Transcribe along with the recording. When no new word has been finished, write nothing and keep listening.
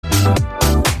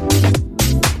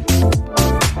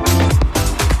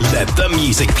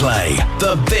music play.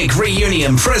 The Big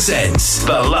Reunion presents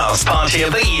the last party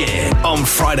of the year on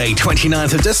Friday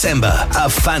 29th of December. A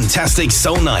fantastic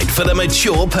soul night for the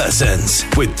mature persons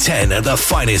with 10 of the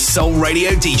finest soul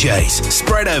radio DJs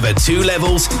spread over 2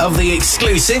 levels of the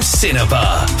exclusive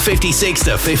Cinnabar, 56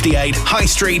 to 58 High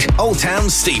Street, Old Town,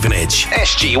 Stevenage,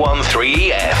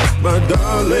 SG13EF. My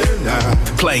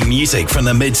darling, playing music from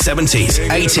the mid-70s,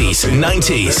 80s,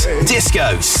 90s,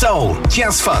 disco, soul,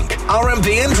 jazz funk,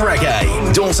 R&B and reggae.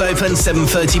 Doors open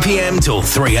 7:30pm till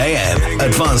 3am.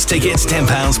 Advance tickets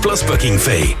 £10 plus booking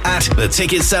fee at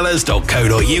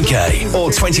theticketsellers.co.uk or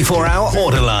 24-hour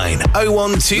order line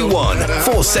 0121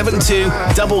 472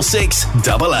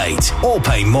 6688 or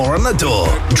pay more on the door.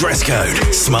 Dress code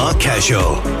smart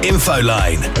casual. Info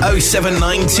line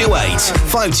 07928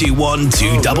 521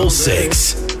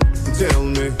 266.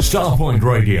 Starpoint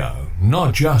Radio,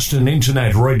 not just an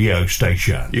internet radio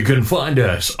station. You can find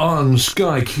us on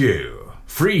Sky Q,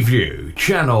 Freeview,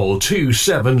 Channel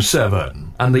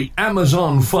 277, and the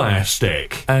Amazon Fire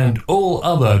Stick, and all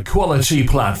other quality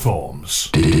platforms.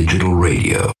 Digital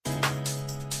radio.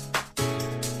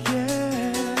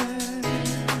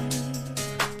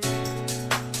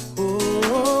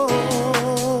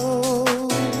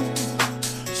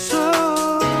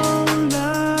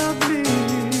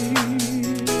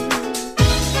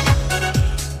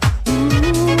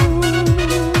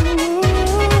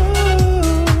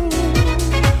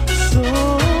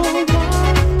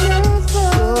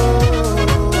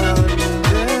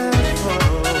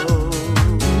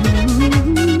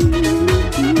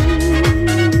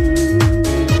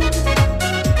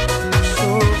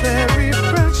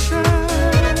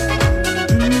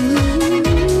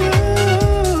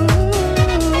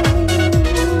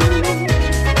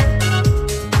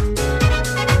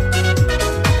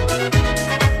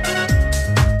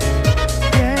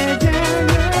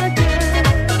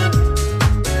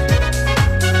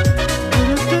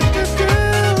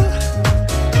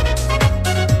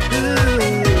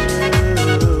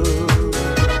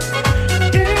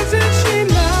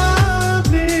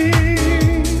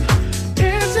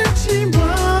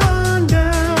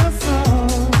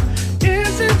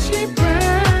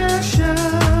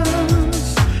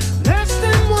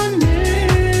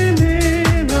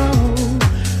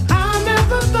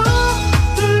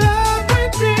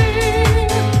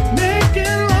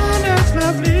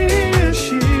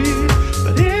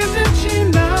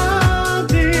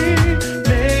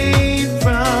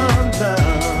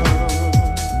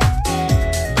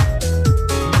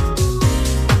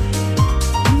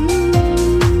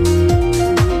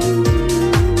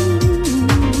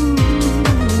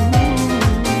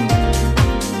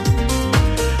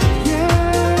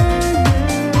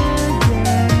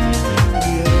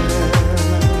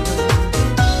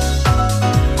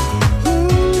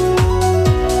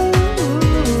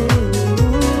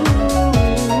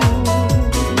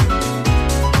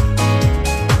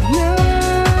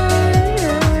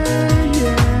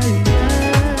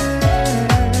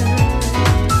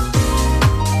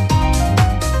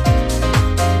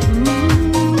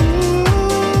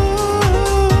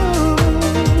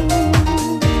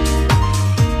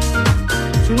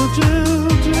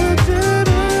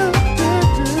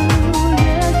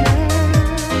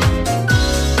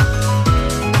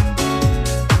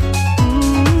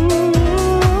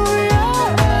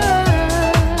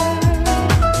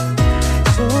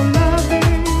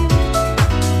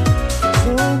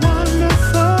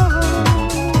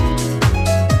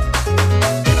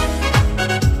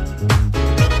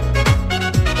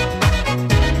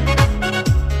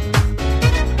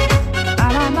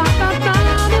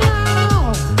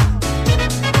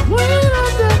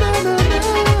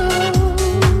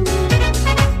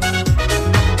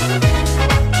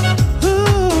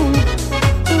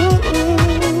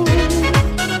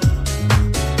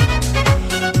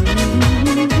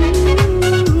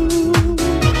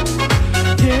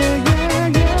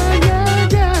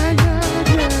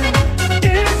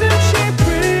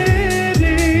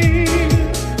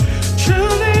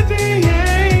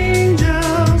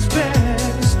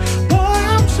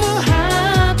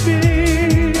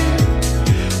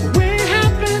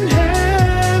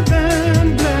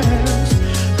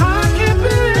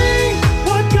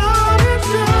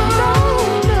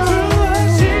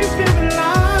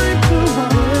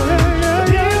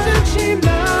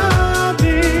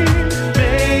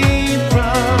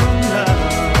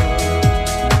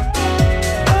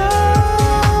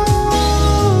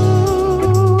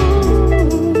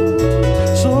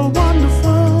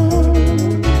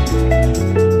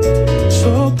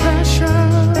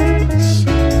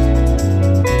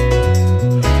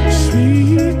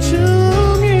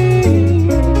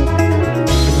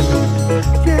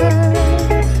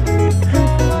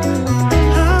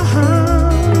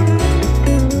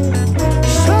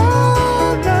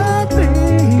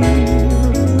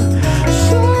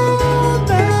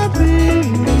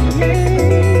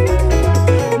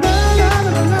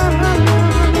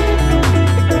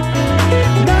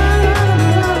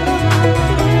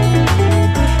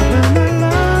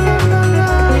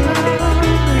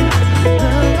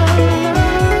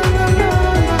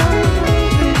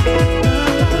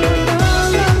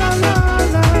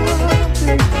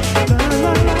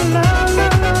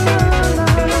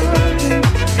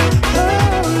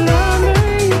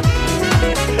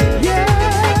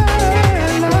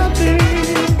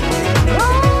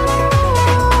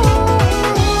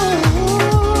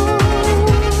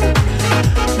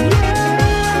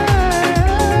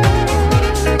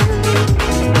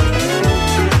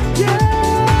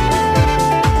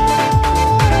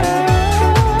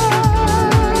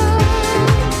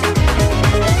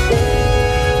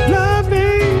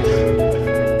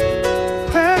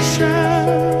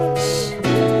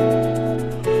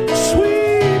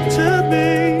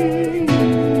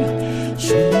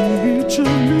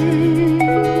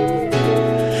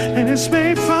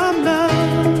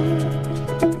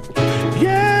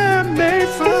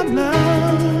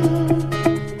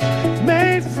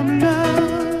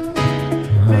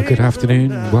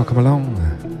 afternoon, welcome along.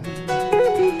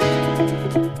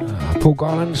 Paul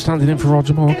Garland standing in for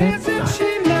Roger Morgan.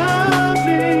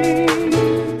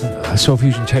 Soul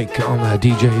Fusion take on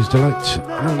DJ's Delight,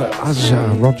 and as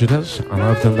Roger does, and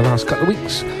I've done the last couple of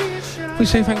weeks, we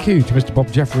say thank you to Mr. Bob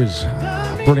Jeffries.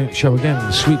 Brilliant show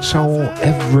again, Sweet Soul,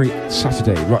 every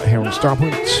Saturday right here on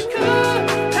Starpoint.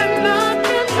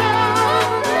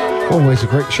 Always a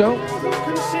great show.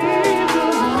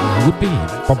 Would be.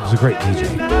 Bob's a great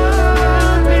DJ.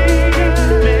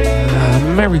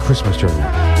 Merry Christmas, Joe.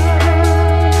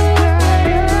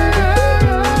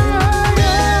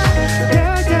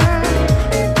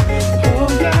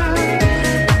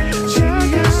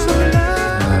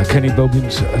 Kenny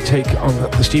Bobin's take on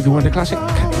the Stevie Wonder classic.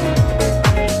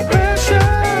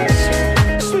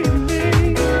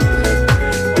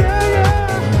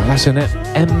 That's an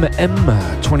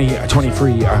MM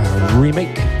 2023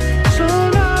 remake.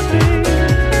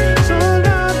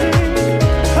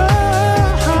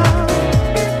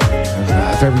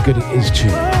 Very good it is too.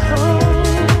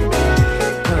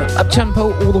 Up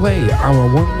tempo all the way,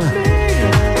 hour one.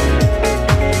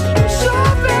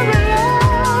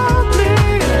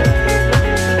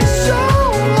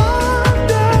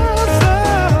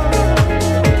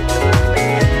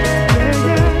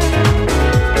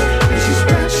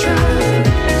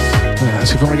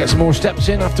 So if you want to get some more steps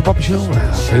in after Bob's show,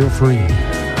 feel free.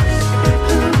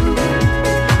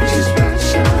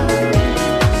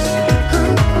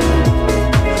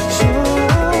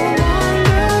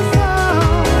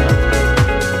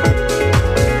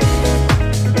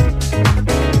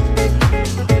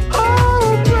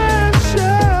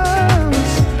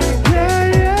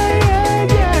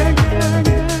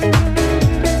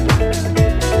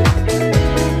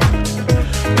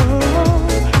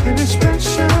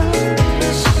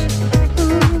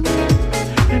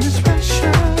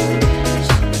 Special.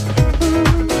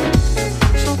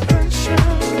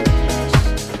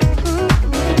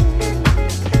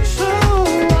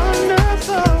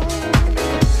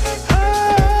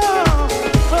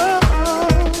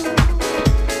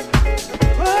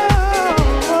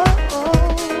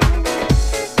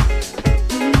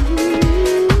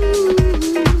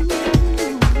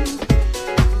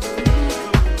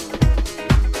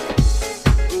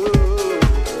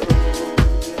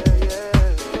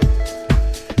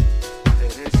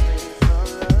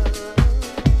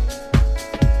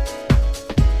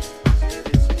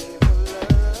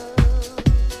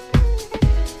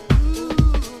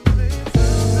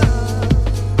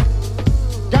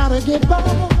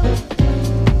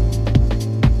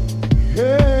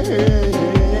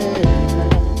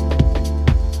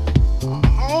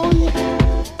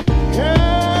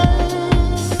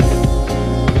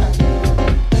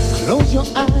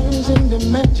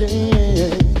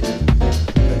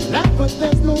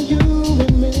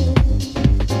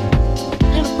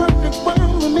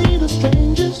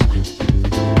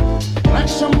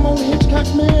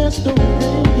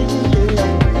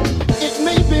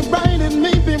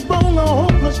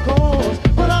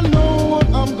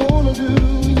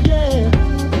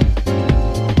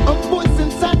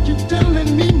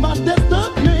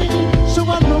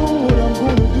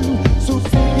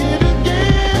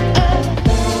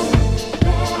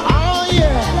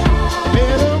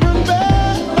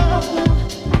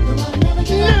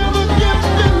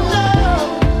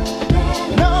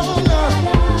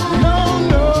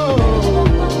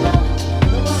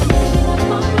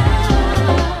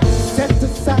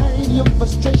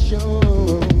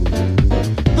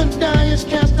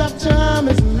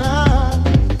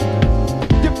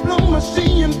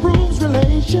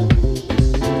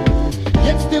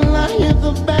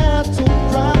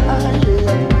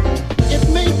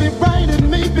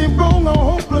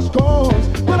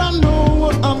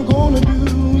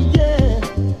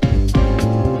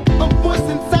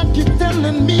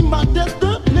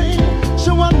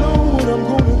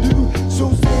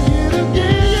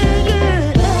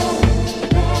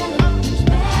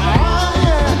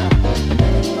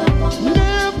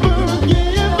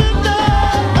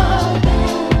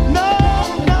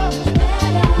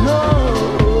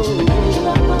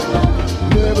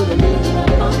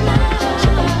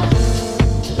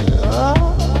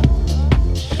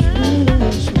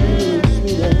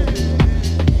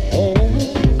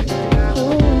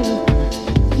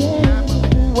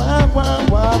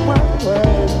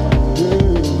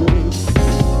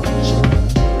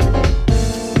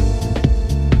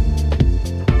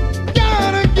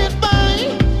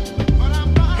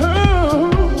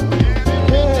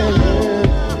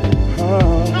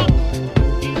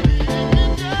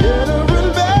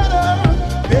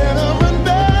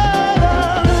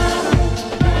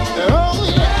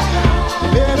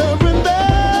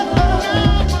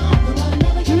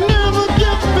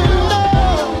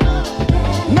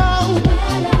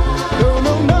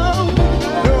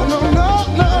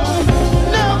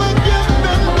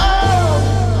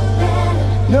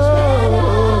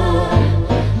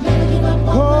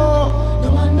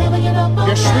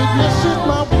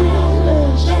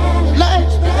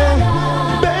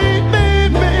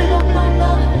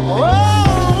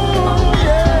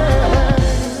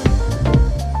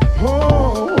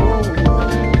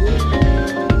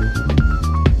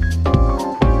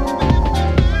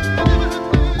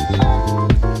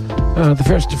 The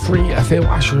first of 3 Phil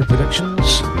Asher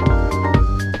productions.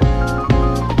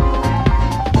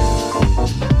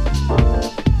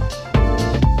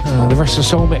 The rest of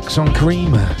Soul Mix on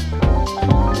Kareem.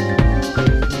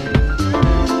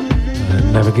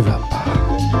 Never Give Up.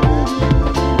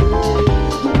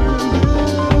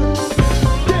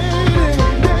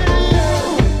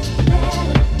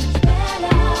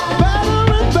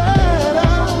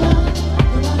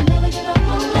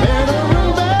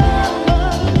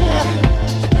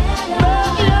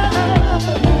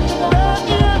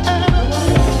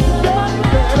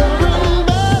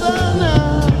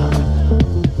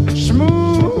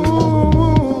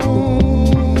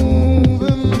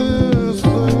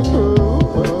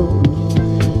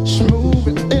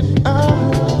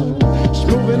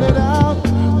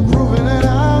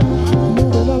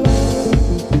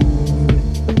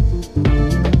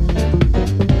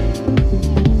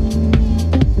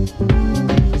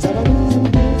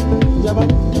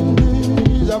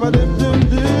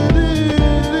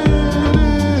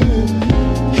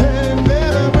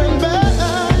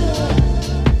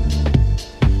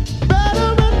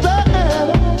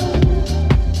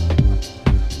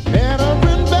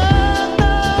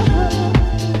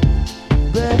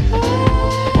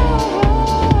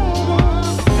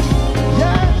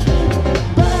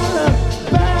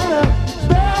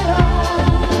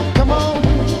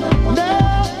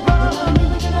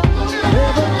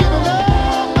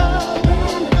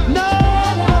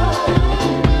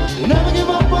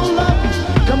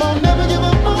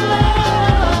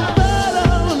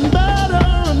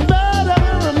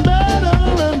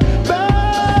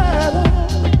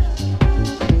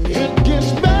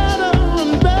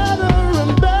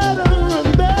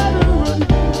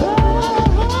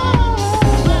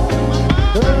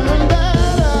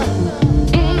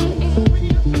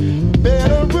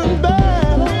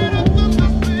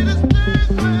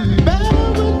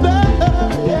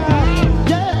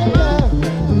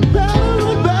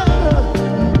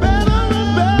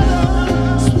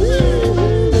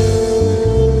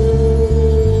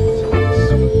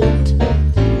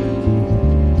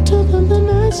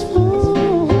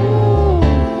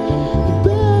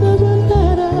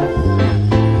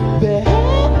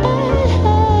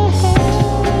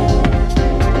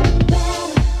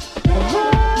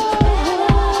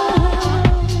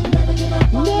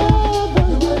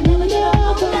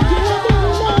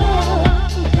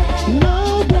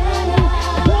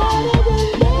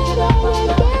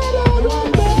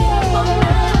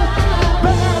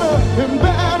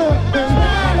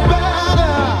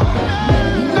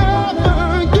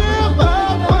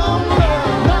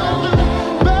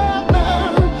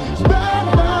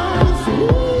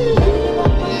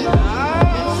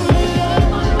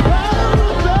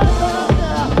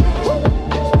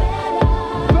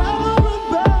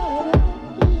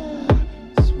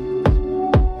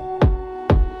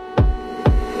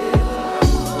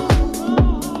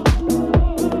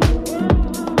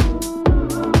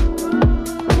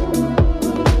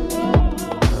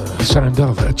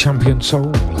 Champion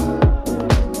Soul.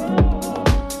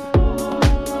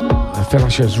 Phil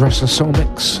Asher's Restless Soul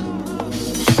Mix.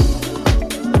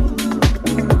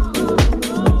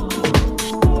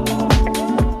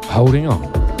 Holding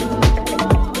On.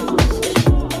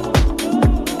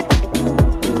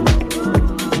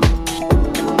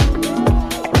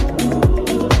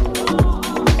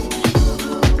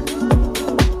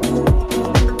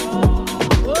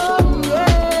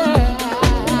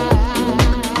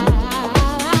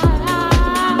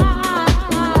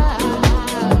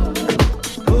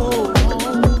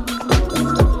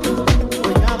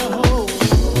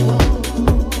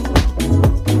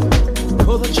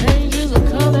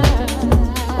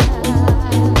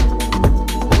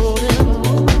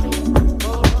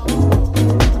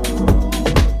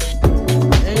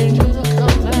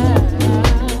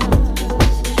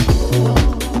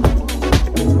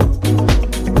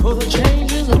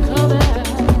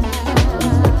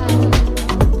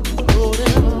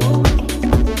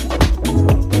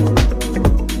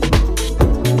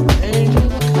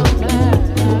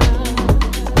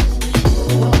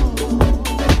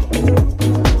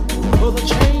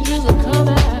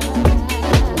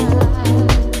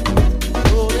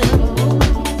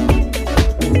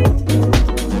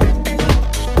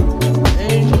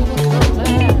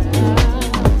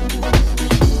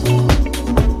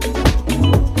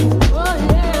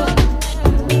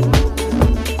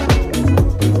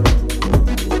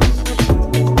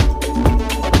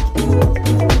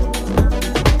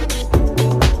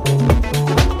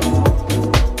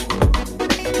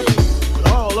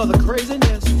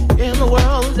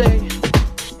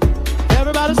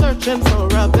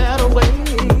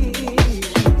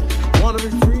 Wanna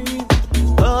be free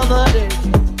of the day.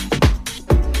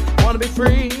 Wanna be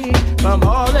free from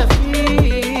all that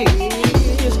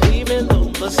fears. Even though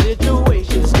the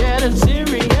situation's getting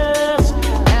serious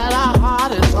and our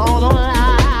heart is on the line.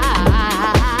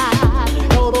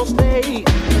 Total state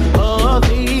of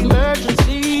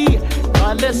emergency.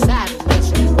 But this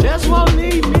sadness just won't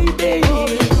leave me be.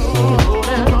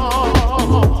 Holding on.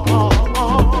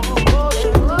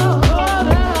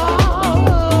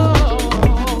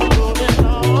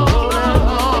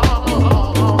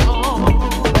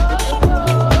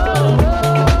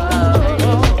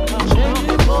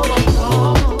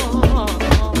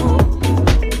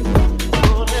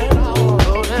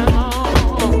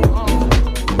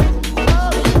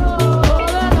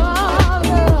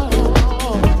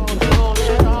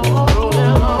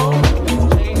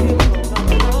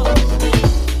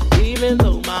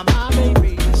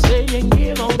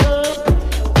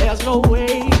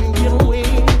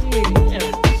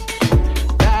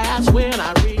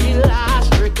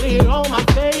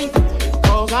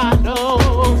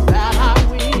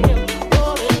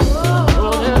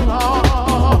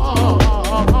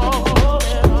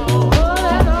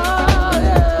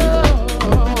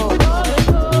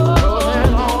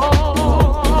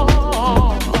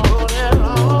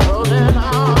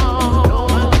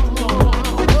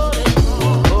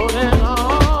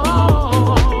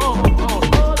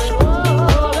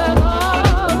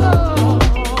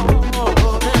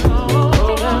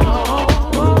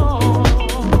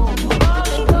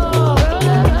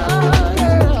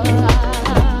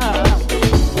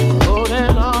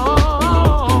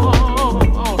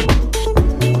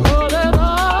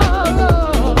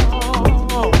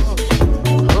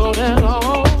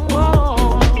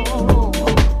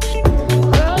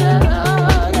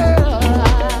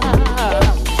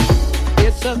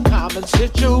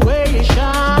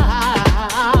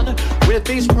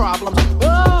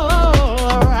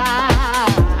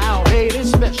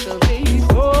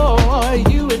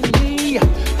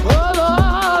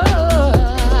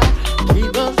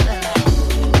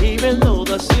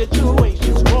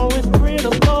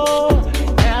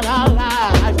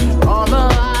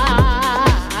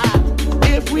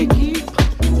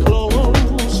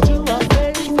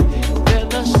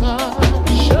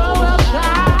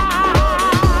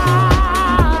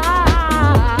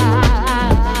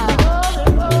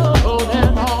 Oh,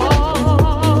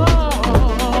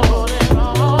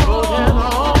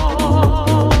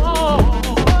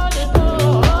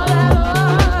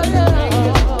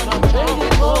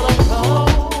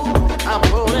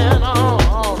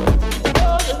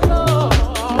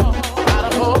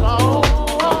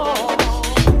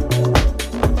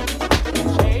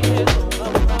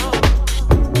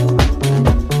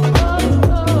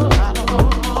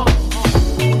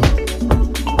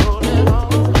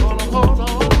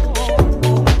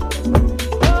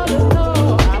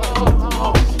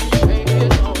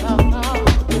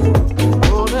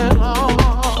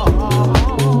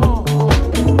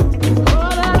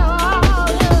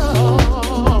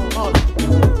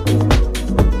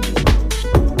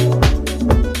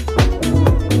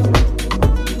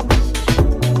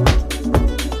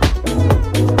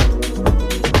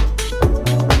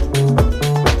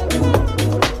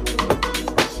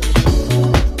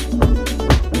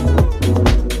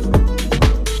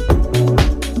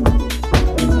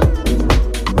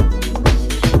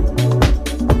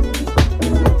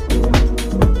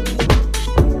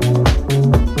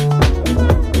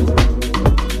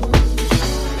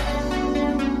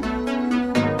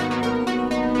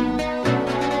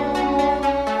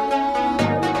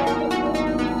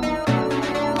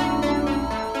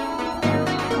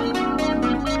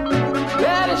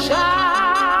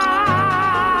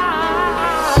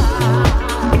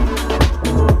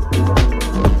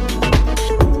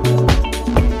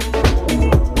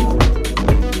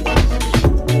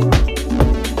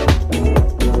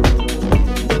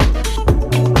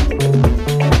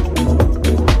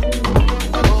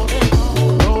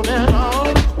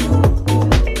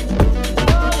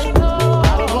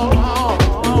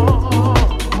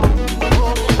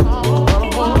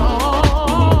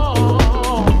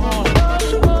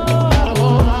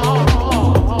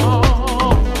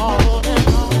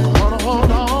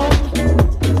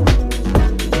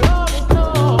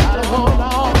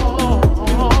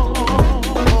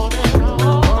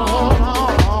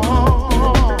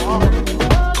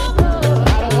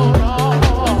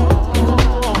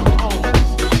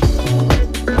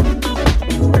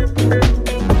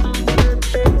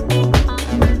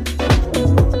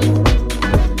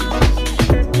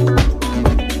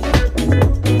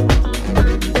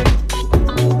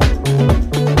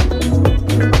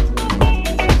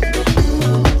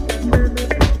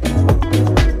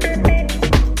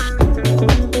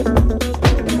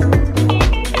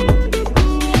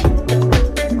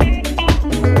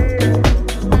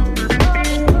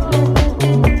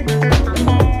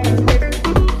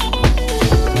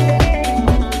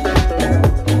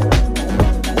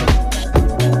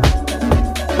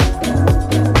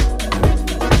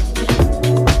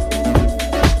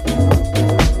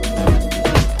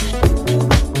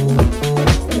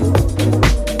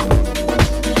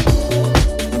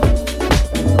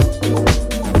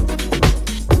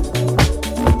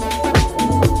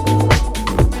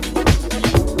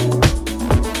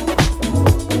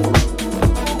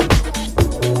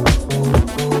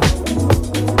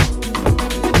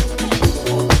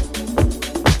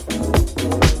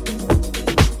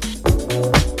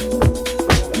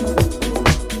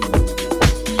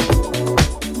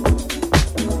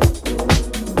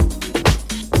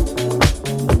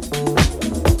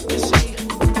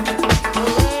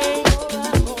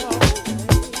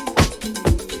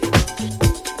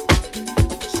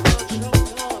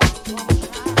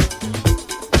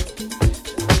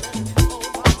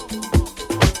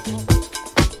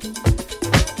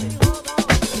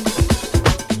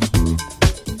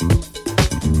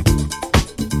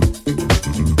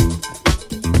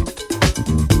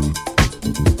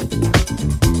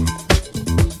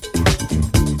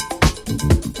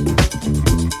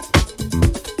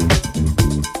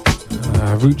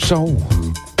 Root Soul,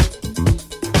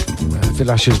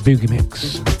 Vilash's Boogie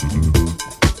Mix.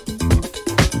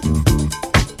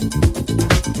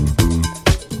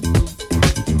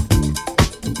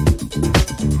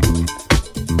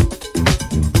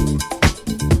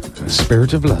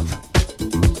 Spirit of Love.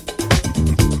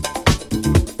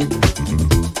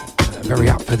 Very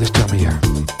apt for this time of year.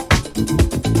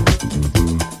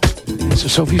 It's a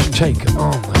Soul Fusion take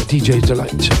on DJ's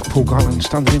Delight. Paul Garland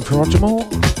standing in for Roger Moore.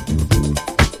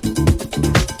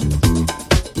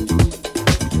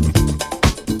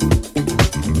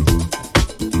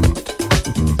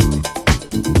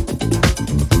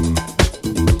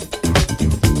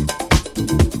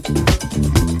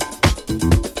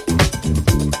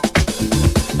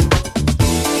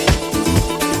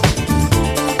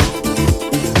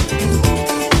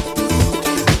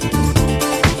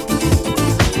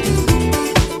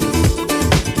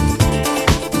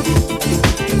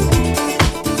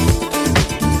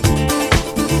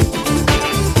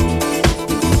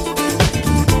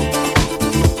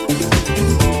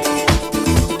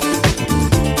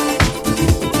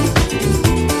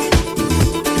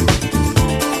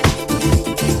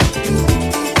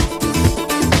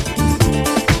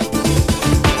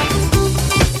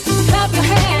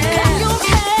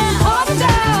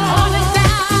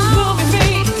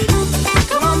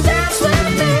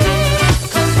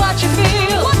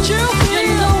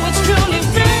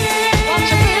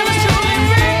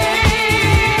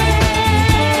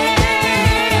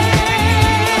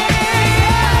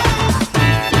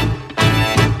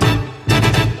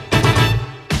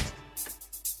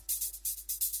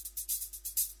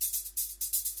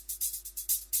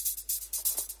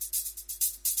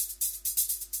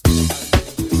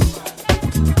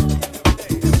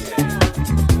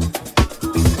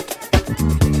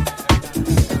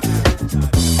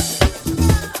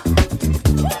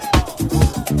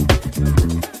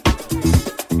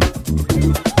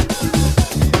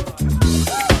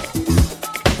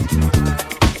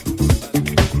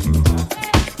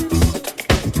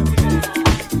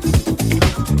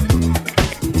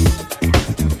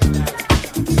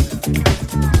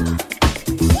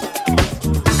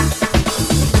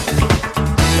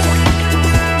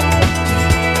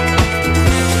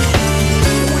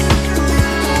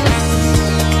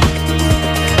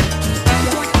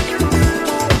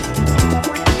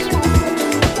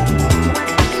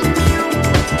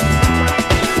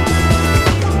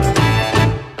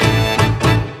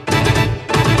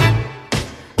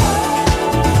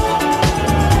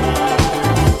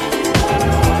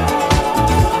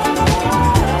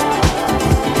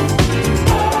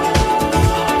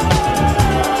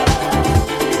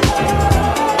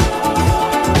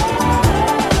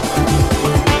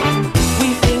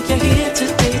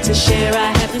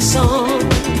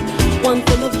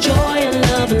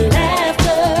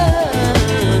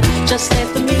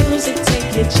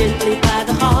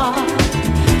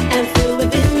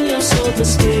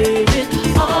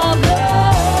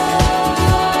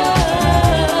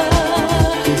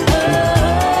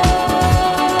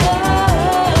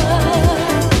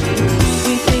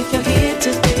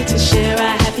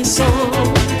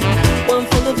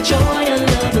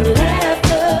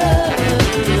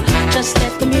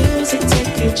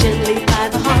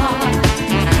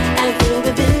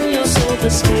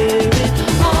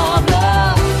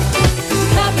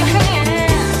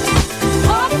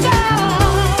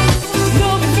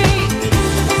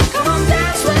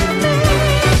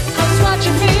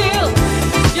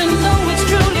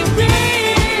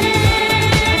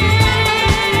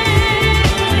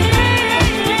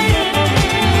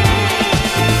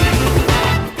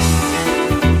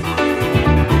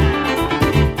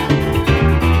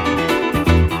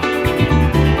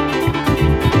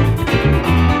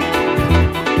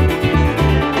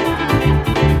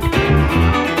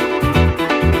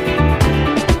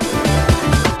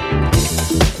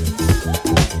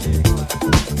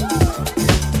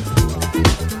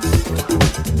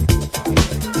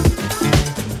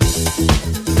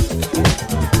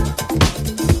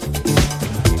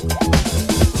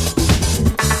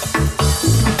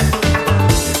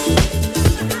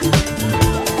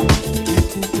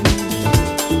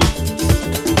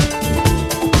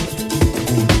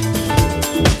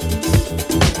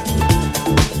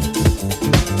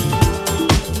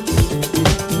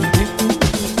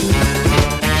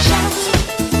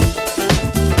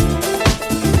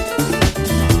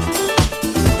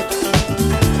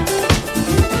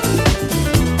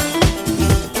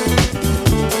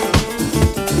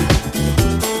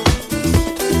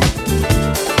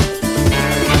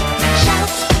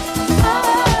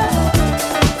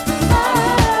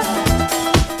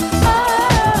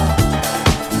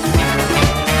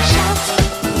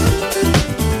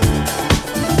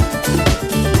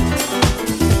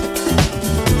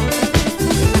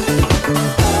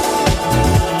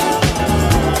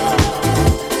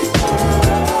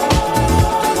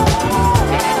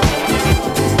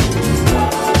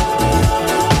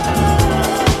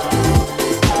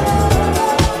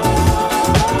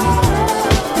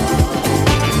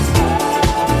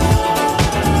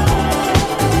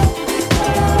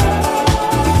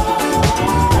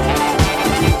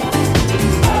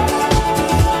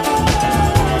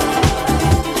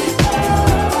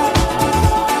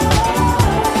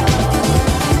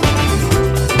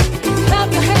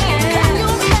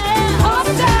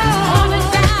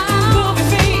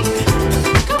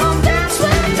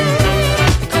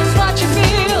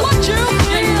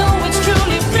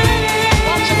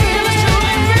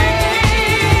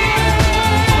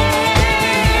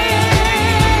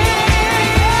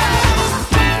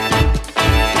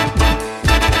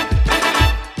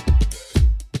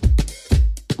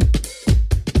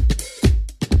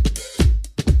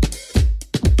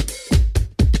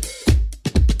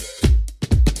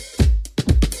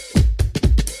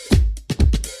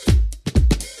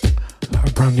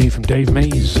 brand new from Dave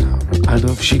Mays. I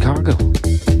love Chicago.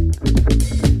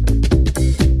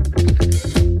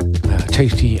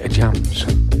 Tasty jams.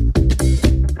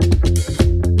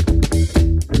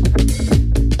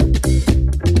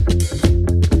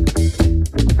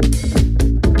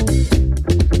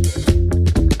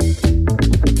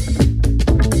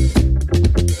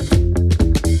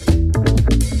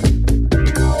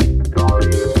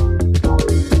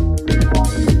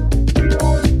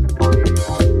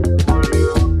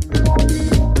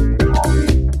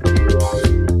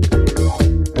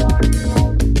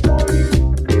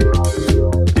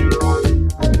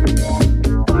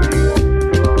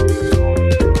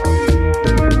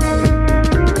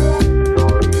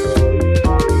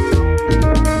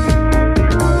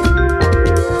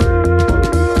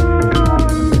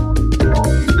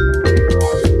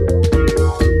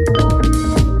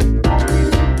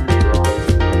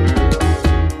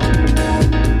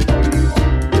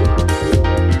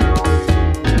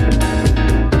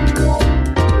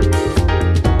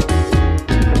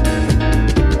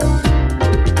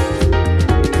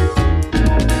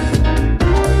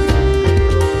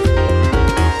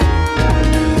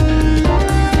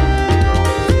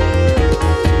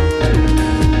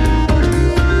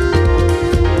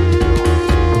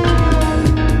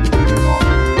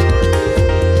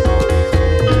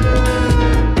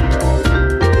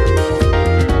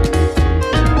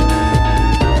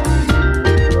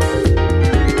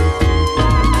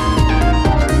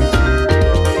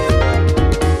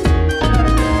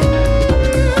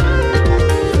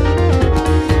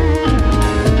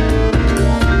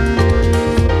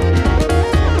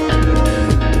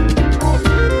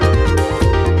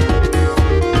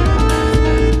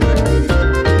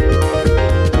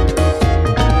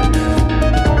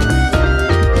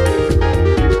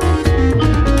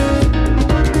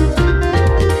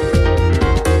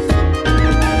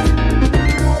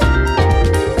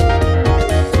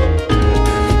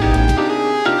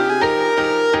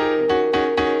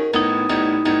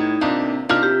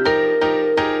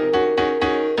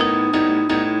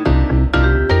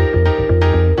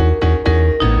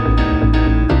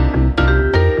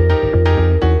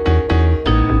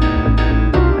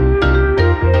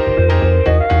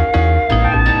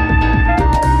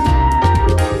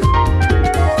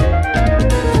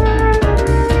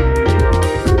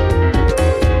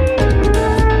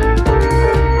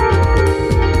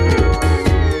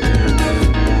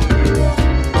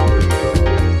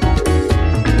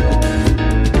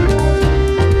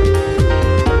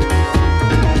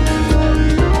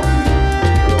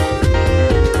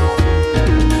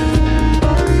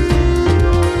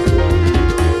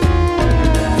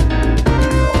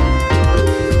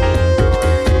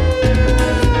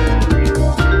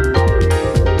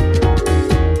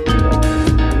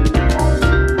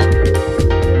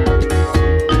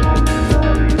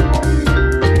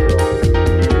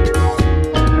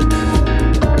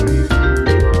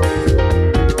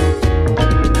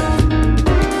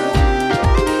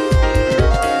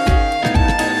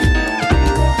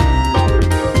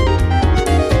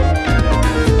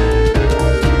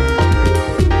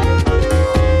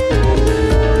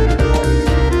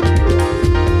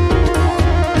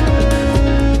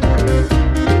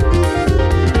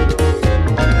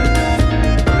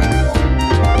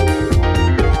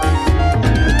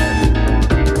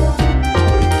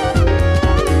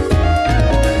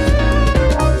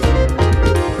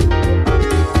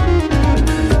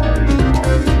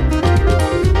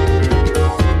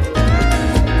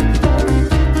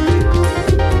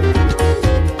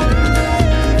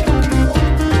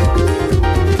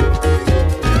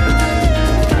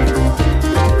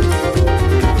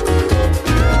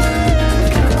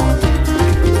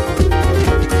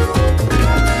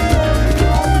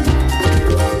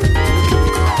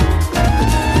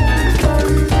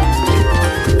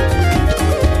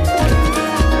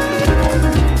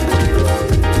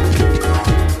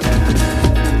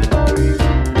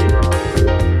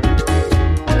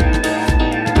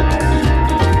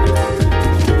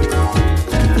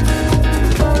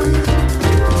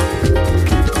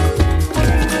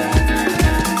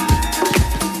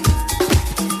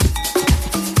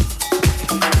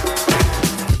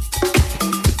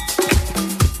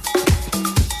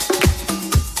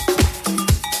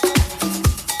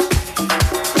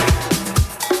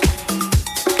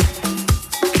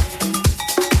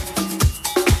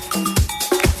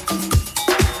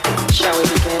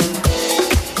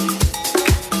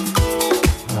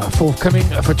 Forthcoming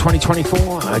for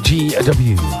 2024,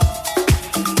 GW.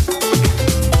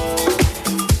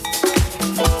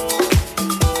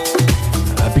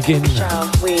 Begin.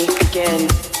 Shall we begin?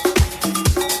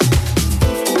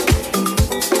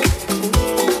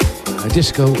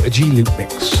 Disco G-Loop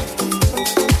mix.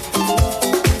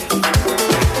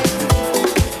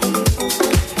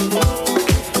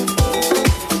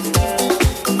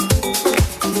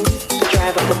 The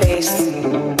drive of the bass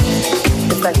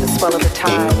is like the swell of the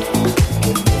tide.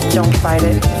 Don't fight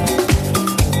it.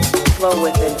 Flow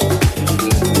with it.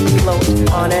 Float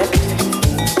on it.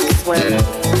 Swim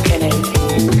in it.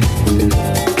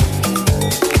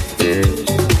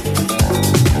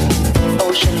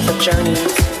 Oceans of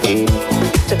journeys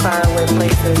to faraway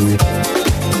places,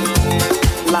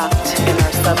 locked in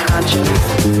our subconscious.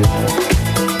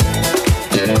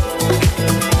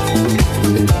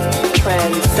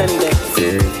 Transcendence,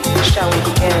 shall we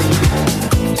begin?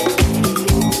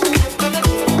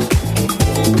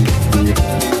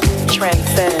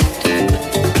 Transcend,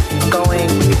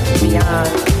 going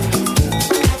beyond,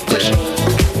 pushing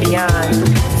beyond,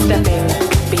 stepping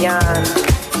beyond,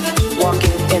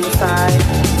 walking inside.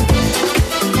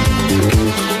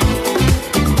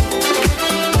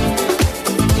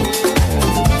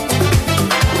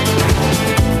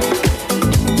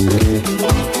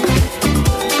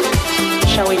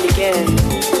 Shall we begin?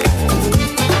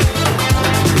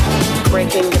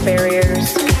 Breaking the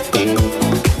barriers,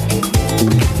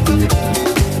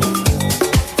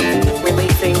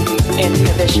 releasing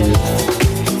inhibitions.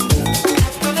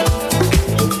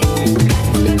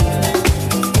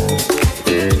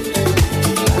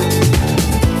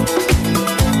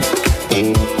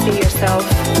 Be yourself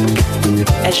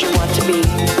as you want to be.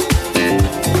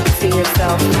 See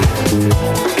yourself,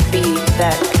 be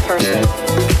that person.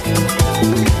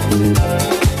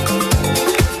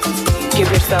 Give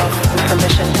yourself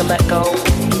permission to let go.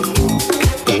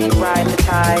 Ride the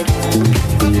tide.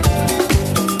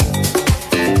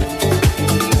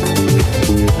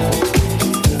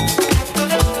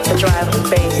 The drive of the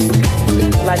bass,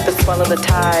 like the swell of the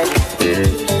tide.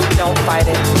 Don't fight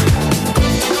it.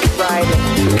 Ride it.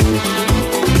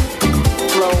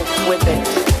 Flow with it.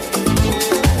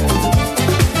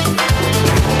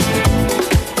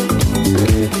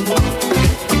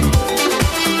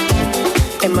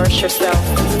 Immerse yourself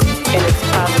in its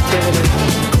positivity.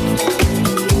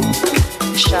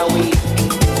 Shall we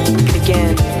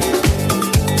begin?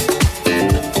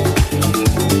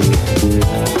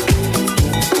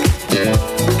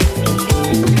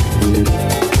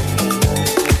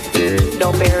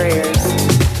 No barriers.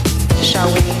 Shall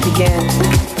we begin?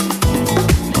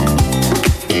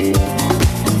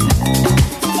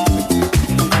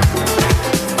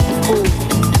 Who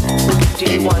do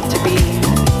you want to be?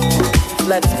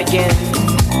 Let's begin.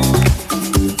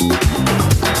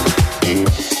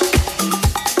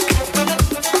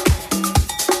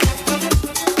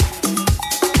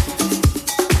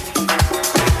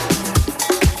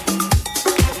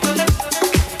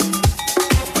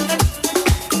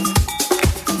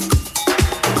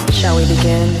 Shall we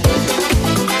begin?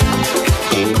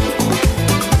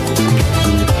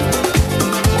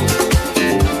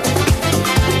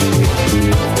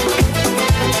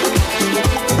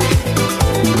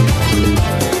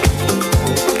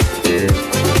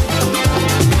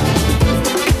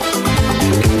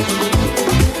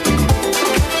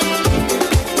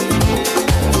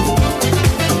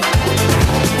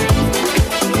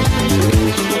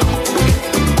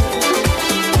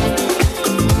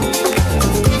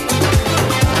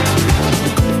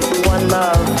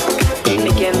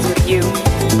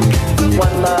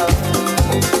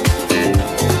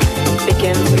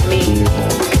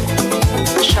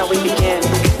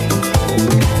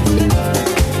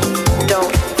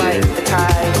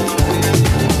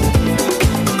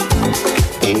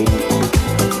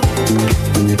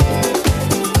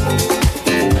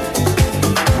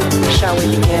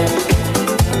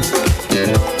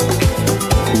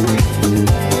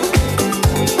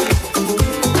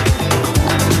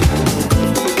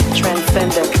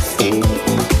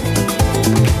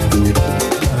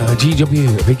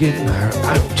 GW begin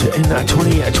out in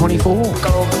 2024.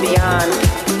 Go beyond.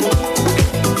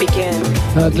 Begin.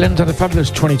 Glenn's had a fabulous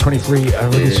 2023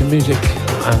 releasing music,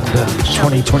 and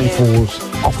 2024's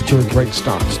off to a great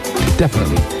start.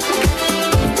 Definitely.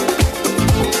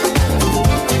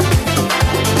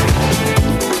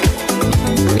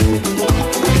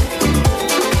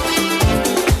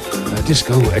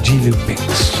 Disco G-Loop mix.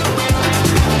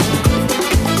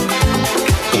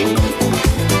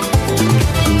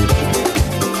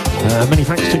 Many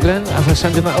thanks to Glenn for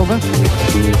sending that over.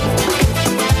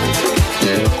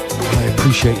 I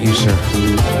appreciate you, sir.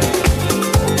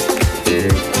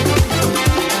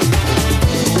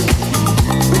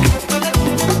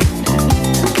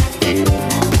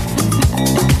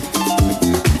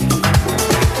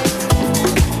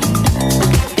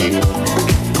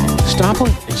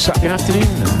 Saturday afternoon.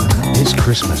 It's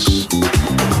Christmas.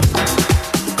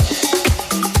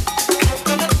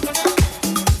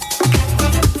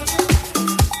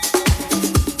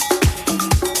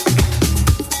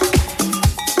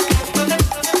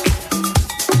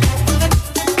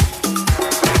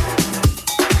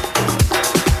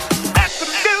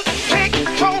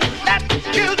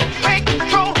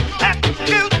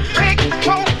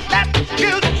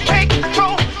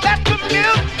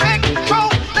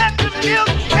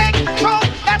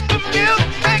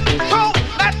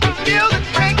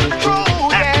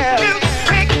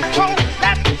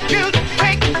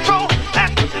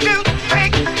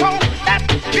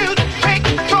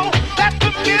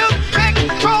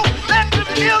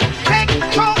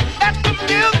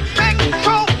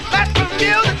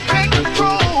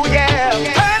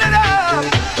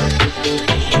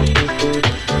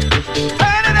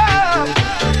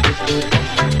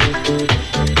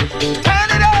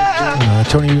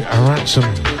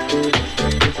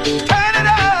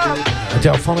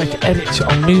 Delphonic edit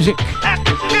on music.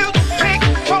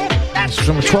 It's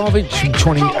from a 12-inch from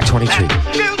 2022.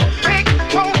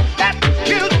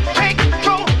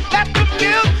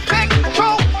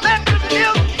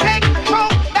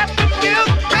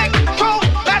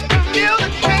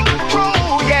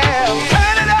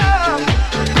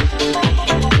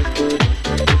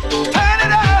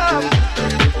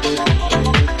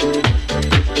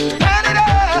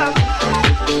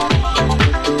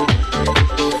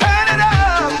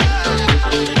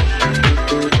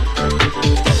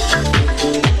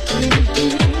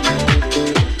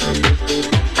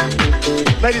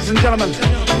 Ladies and gentlemen,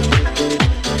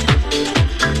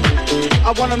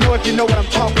 I want to know if you know what I'm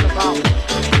talking about.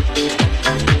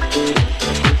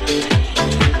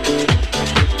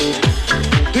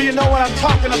 Do you know what I'm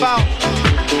talking about?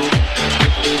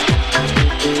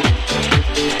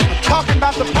 I'm talking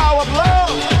about the power of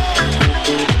love.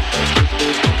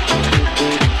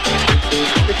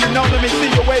 If you know, let me see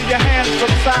you wave your hands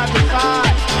from side to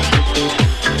side.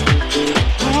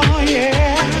 Oh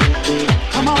yeah,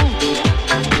 come on.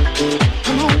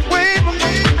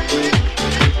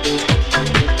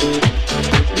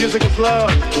 Music is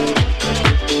love,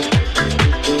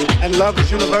 and love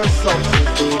is universal.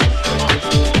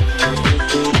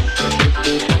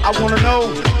 I want to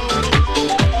know,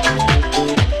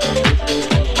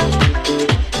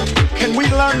 can we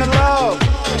learn to love?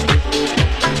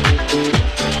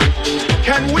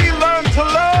 Can we learn to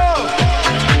love?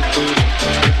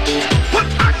 Put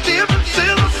our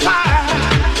differences aside.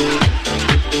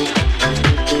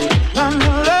 Learn to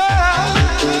love.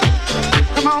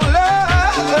 Come on, love.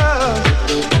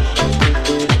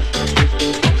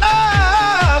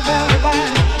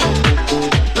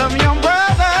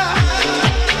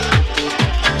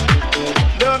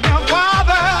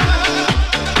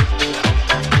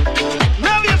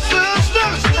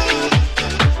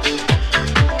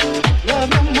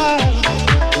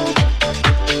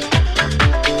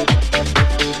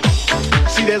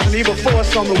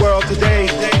 Force on the world today,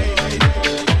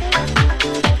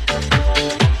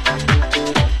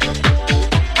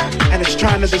 and it's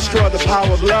trying to destroy the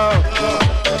power of love.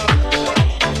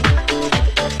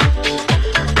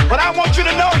 But I want you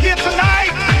to know here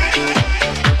tonight,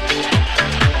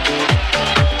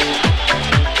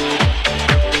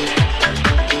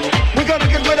 we're gonna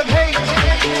get rid of hate.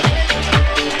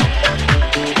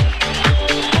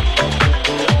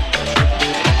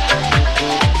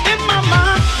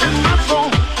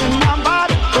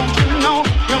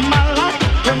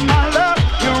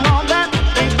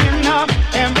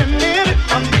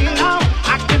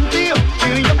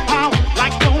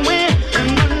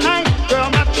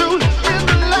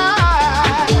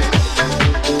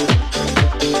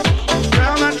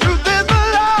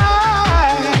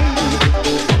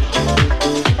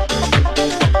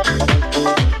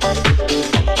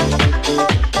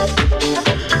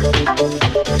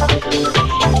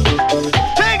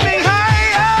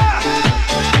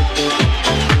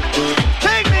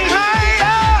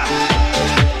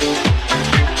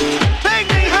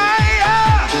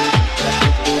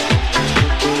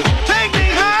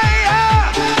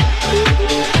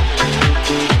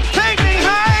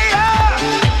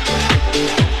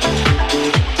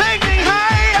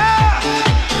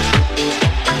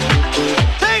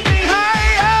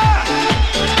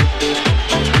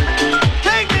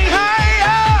 Take me higher.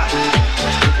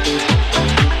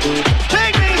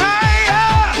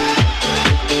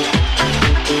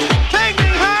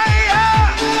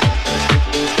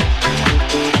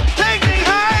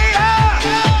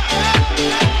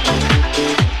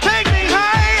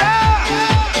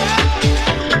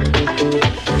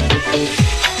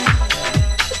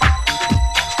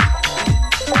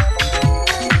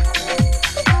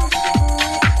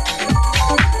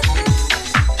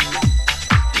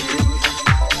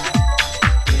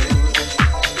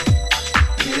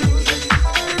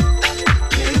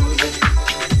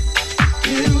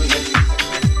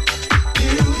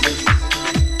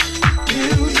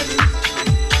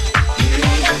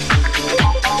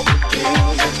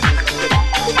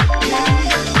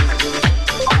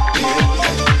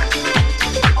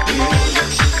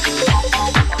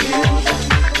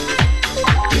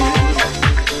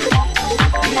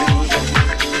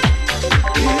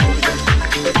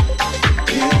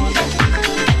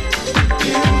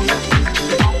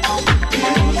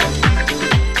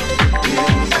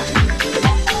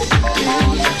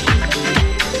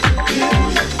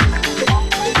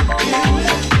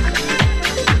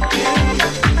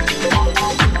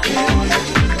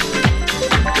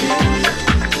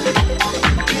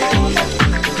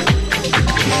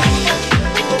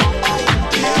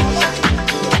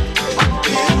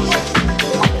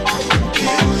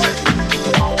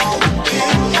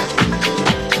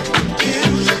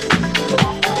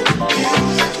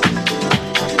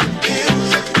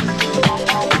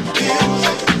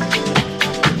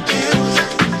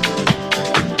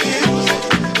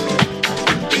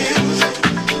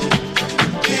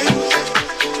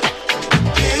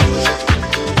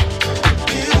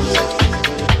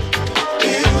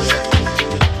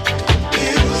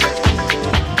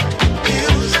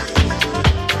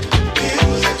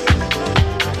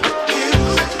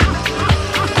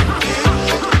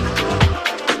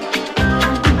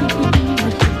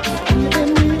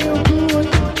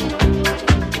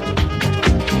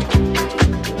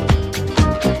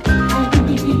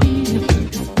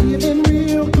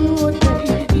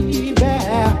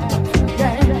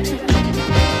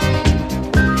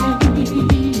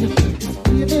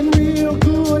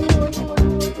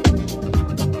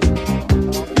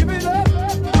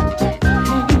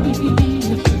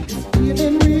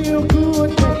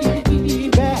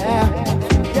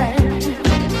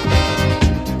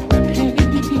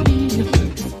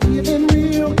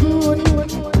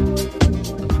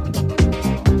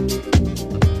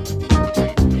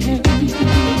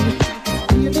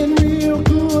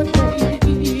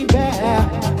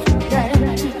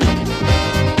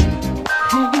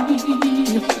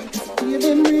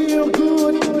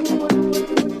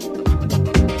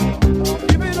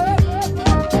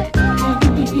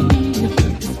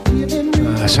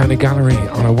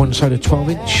 inside a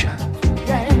 12-inch.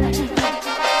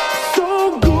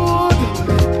 So good,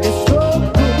 it's so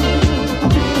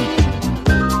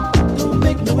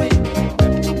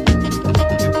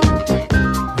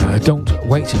good. Don't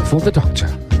wait for the doctor.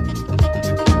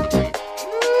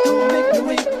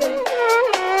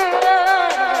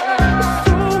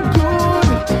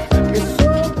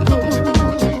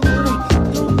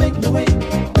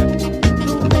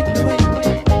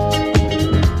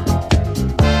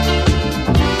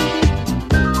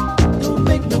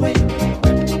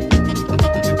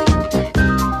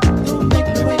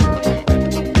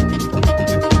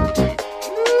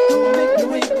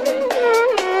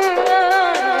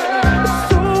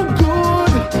 So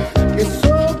good.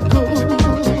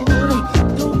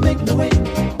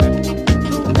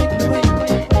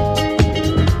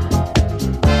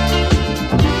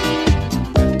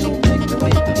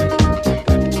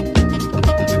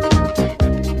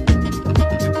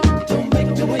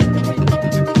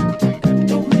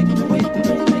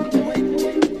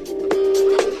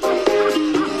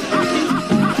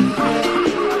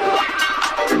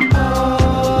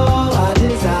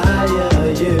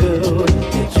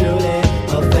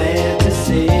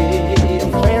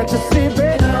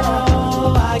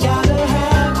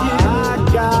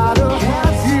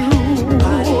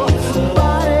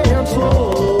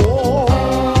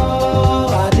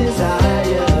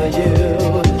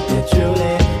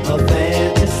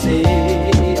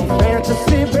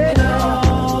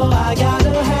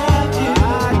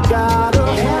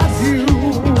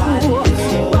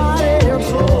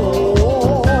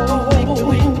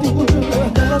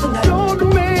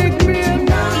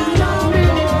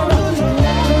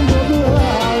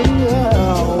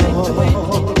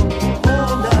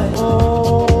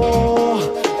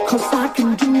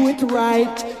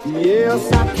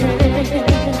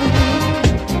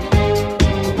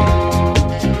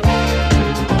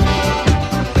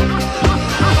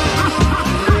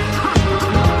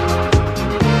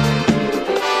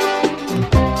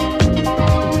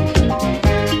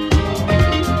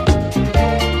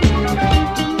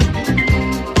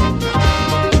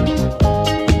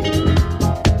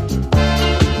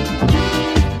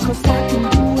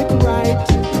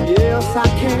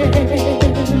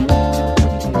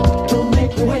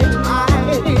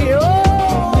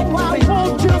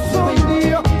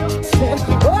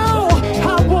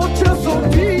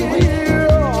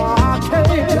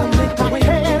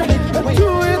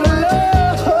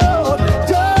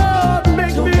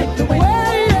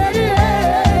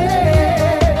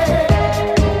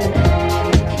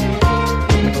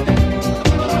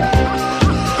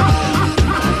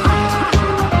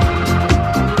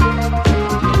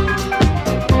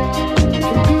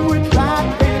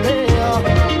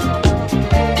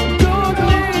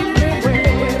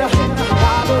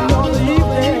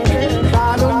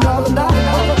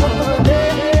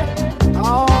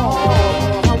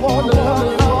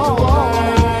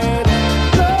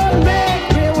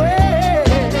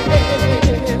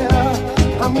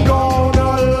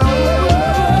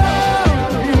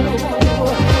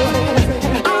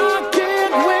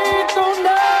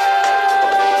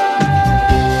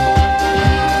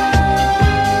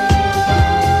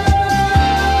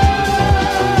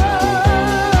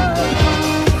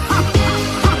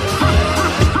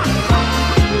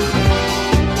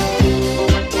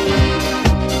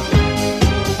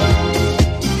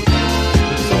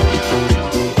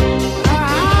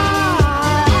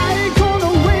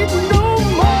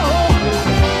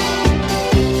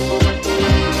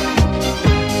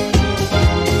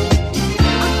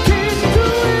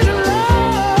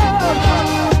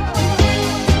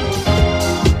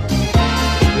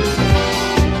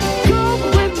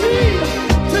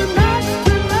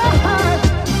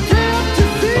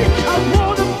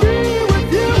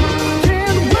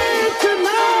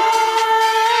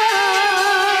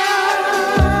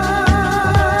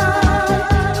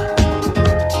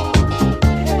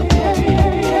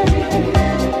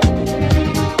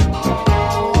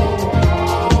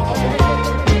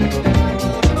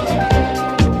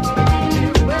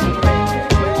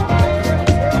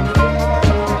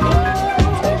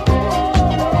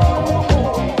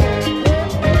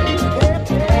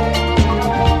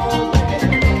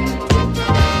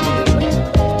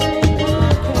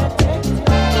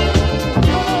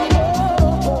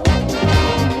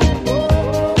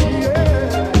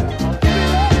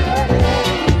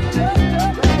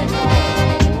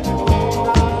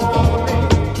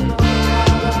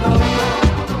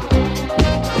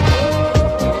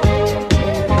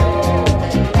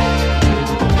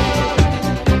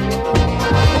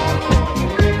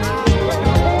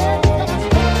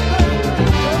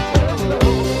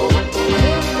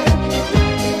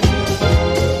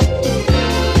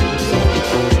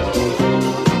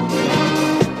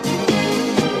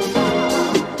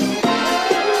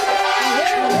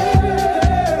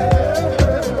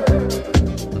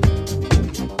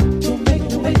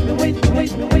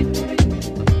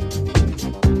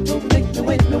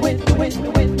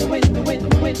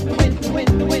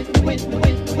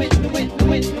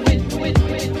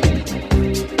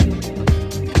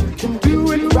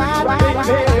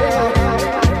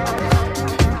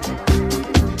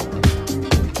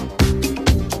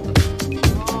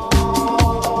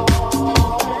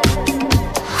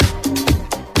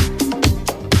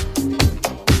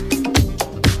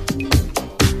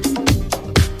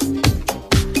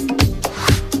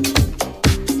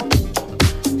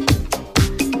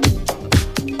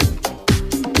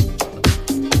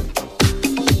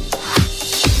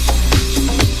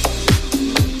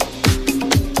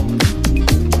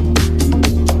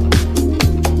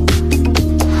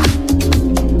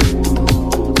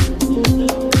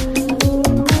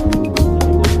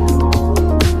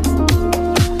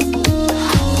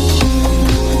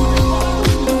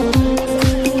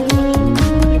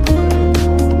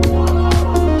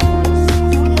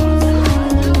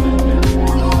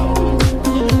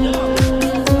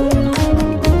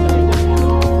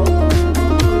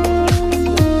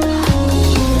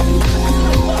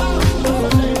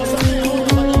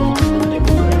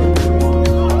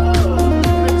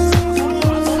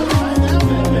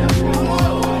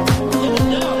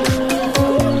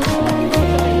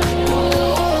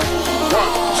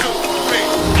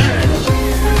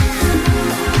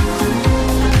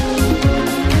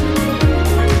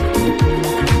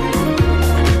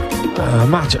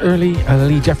 Matt Early and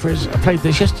Lee Jeffries played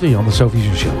this yesterday on the Soul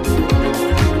Fusion Show.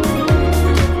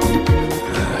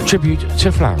 Tribute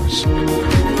to Flowers.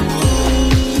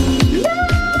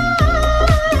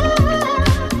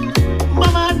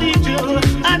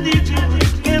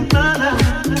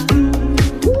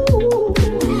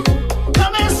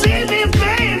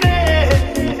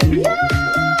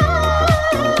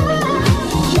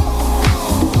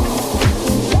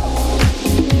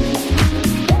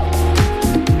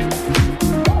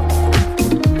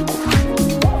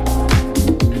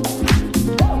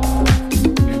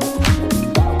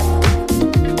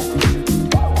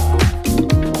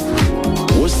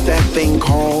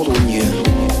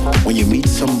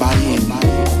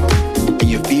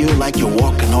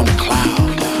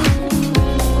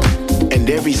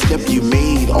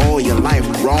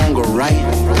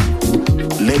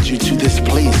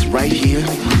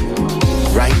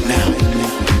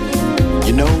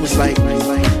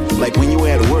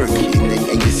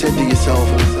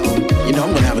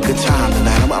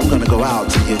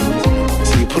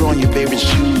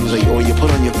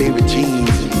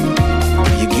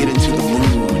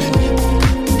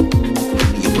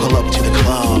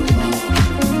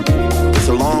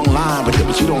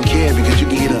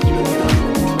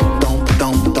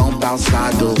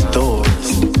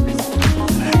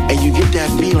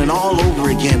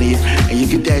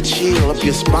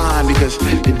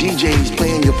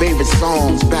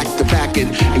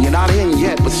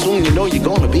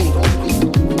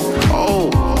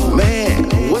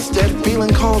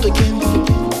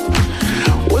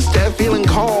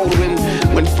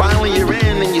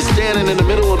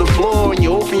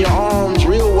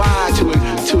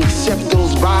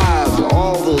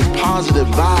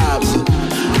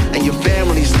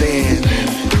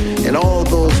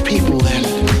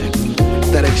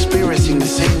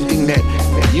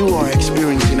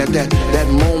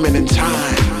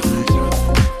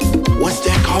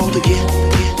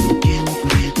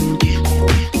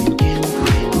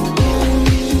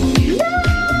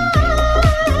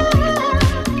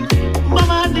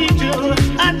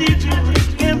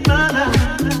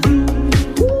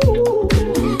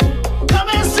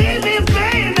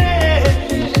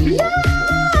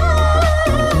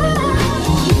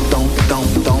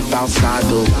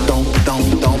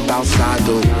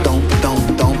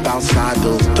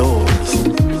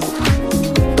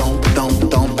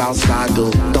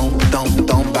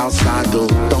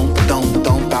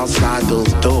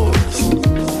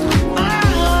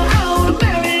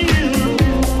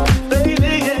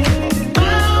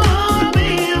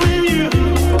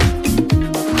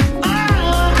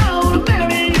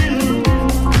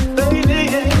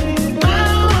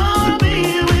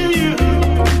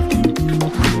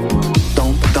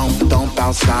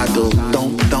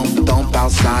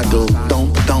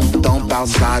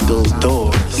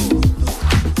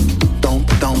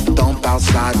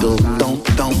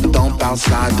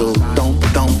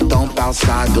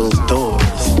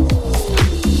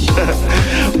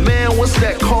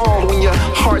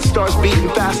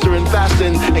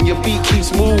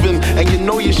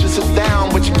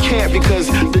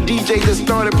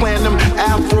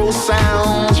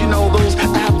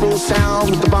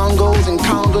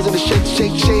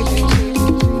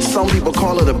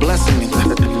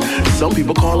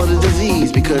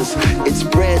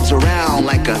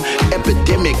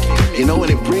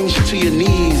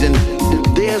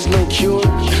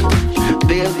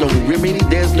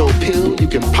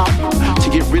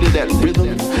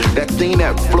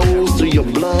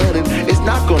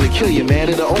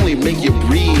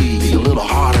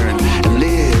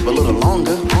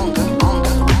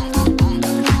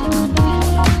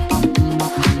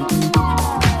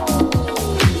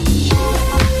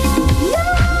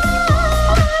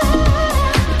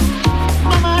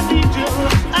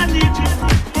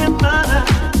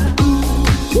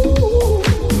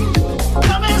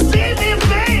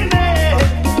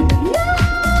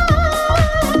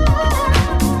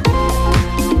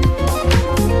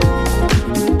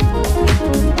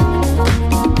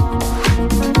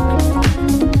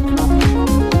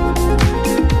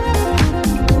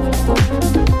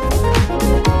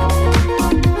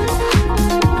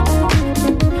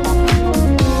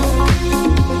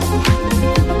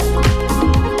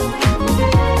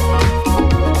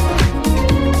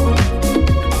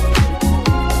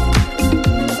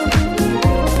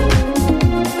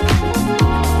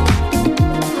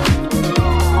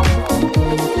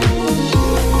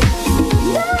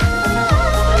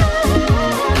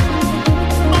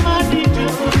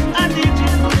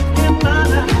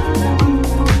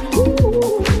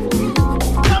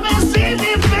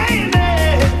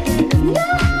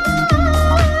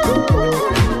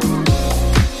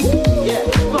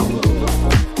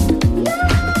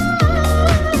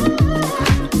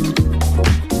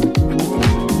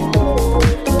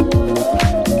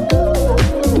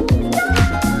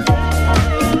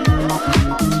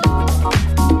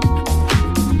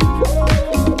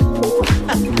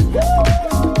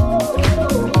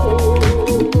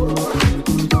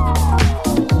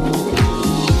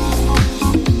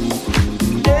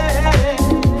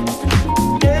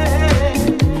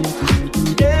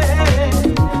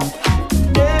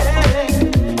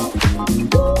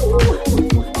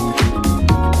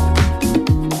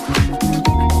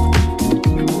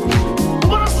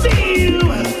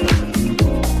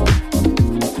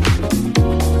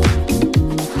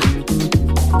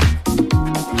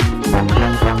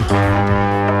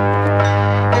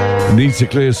 Need to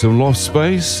clear some loft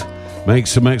space? Make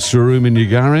some extra room in your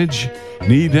garage?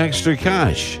 Need extra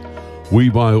cash? We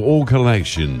buy all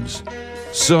collections.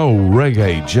 Soul,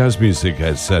 reggae, jazz music,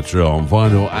 etc. on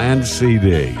vinyl and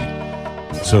CD.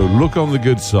 So look on the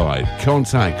good side.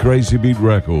 Contact Crazy Beat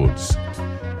Records.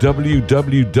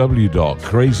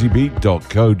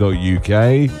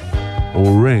 www.crazybeat.co.uk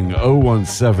or ring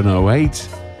 01708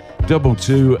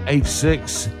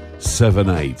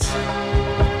 228678.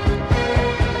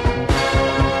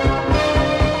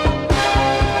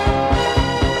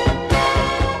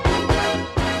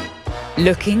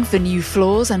 Looking for new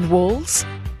floors and walls?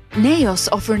 Naos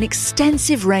offer an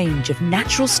extensive range of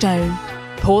natural stone,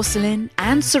 porcelain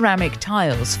and ceramic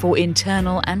tiles for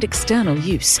internal and external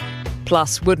use,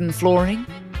 plus wooden flooring,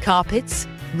 carpets,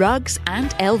 rugs and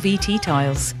LVT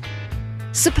tiles.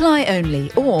 Supply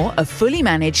only or a fully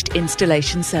managed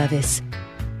installation service.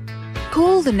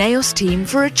 Call the Naos team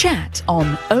for a chat on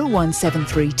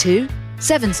 01732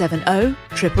 770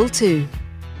 222.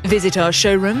 Visit our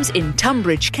showrooms in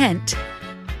Tunbridge, Kent,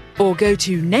 or go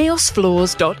to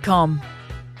naosfloors.com.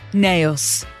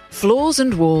 Naos, floors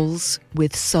and walls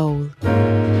with soul.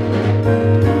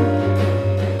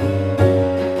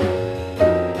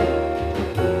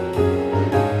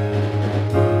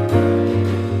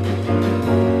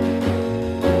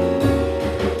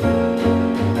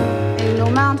 Ain't no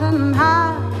mountain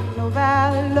high, no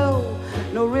valley low,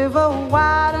 no river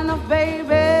wide enough,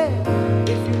 baby.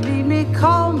 If you need me,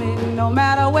 call me, no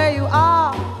matter where you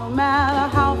are, no matter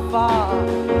how far.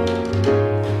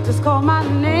 Just call my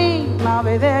name, I'll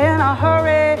be there in a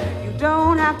hurry. You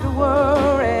don't have to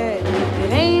worry.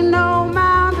 It ain't no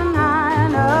mountain high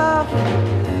enough,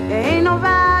 it ain't no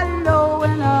valley low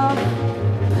enough,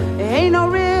 it ain't no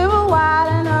river wide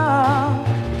enough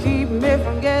to keep me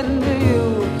from getting to you.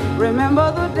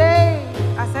 Remember the day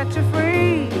I set you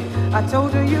free, I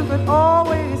told you you could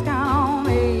always count on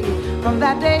me. From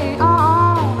that day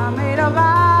on, I made a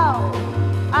vow,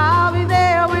 I'll be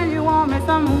there when you want me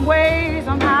some way,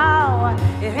 somehow.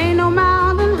 It ain't no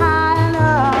mountain high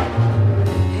enough,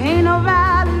 it ain't no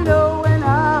valley low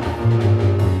enough,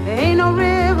 it ain't no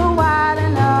river wide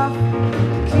enough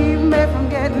to keep me from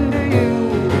getting to you.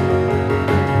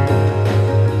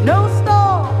 No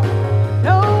storm,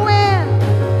 no wind,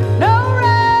 no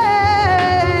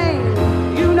rain,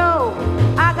 you know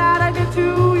I gotta get to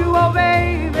you, oh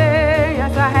baby,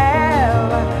 yes I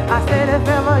have. I said if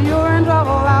ever you're in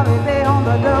trouble, I'll be there on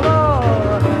the double.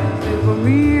 Sing for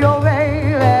me, oh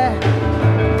baby,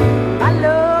 my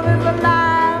love is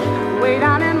alive, way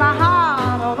down in my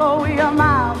heart, although we are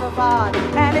miles apart.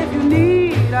 And if you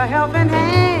need a helping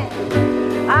hand,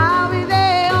 I'll be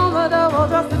there on the double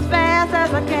just as fast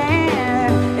as I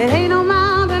can. It ain't no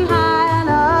mountain high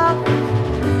enough,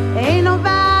 ain't no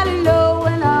valley low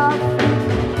enough,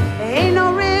 ain't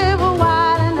no river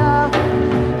wide enough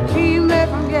to keep me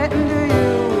from getting to you.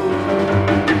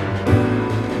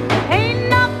 Ain't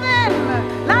nothing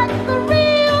like the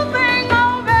real thing,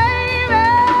 oh baby.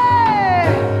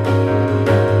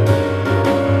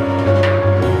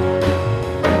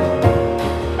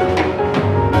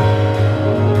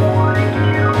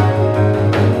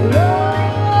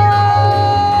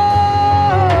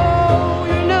 Oh,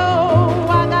 you know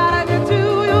I gotta get to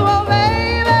you, oh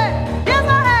baby. Yes I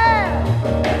have.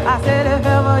 I said if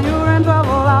ever you're in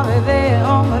trouble, I'll be there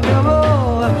on the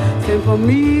double. Sing for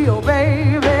me, oh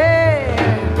baby.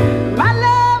 My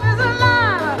love is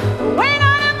alive, way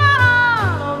down in my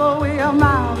heart, although we are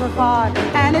miles apart.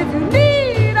 And if you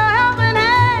need a helping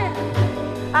hand,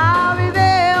 I'll be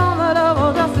there on the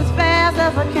double just as fast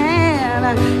as I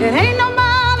can. It ain't no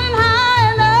mountain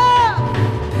high enough,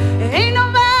 it ain't no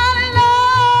valley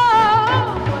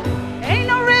low, ain't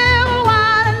no river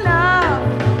wide enough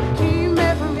to keep me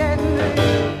from getting to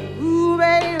you. Ooh,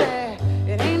 baby,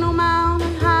 it ain't no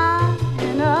mountain high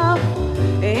enough,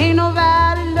 it ain't no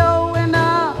valley low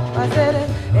enough. I said it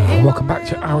ain't Welcome no back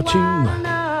to river our tune. wide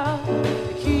enough to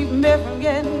keep me from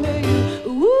getting to you.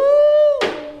 Ooh,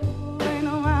 ain't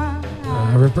no mountain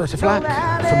high, Roberta Flack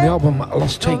from the album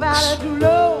Lost no valley Takes. too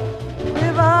low,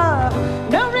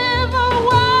 no river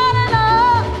wide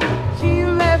enough to keep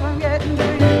me from getting to you.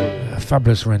 A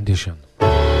fabulous rendition.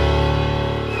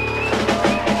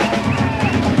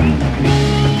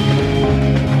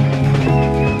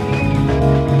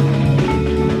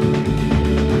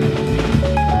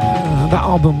 That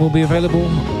album will be available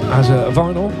as a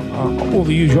vinyl on all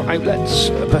the usual outlets,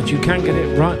 but you can get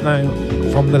it right now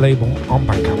from the label on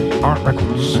Bandcamp, Art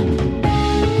Records.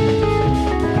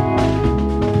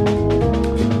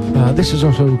 This is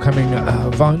also coming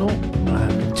vinyl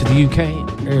to the UK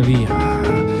early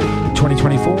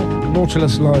 2024.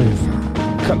 Nautilus Live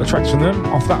couple of tracks from them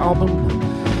off that album.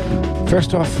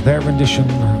 First off, their rendition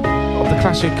of the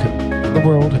classic The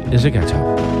World is a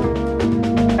Ghetto.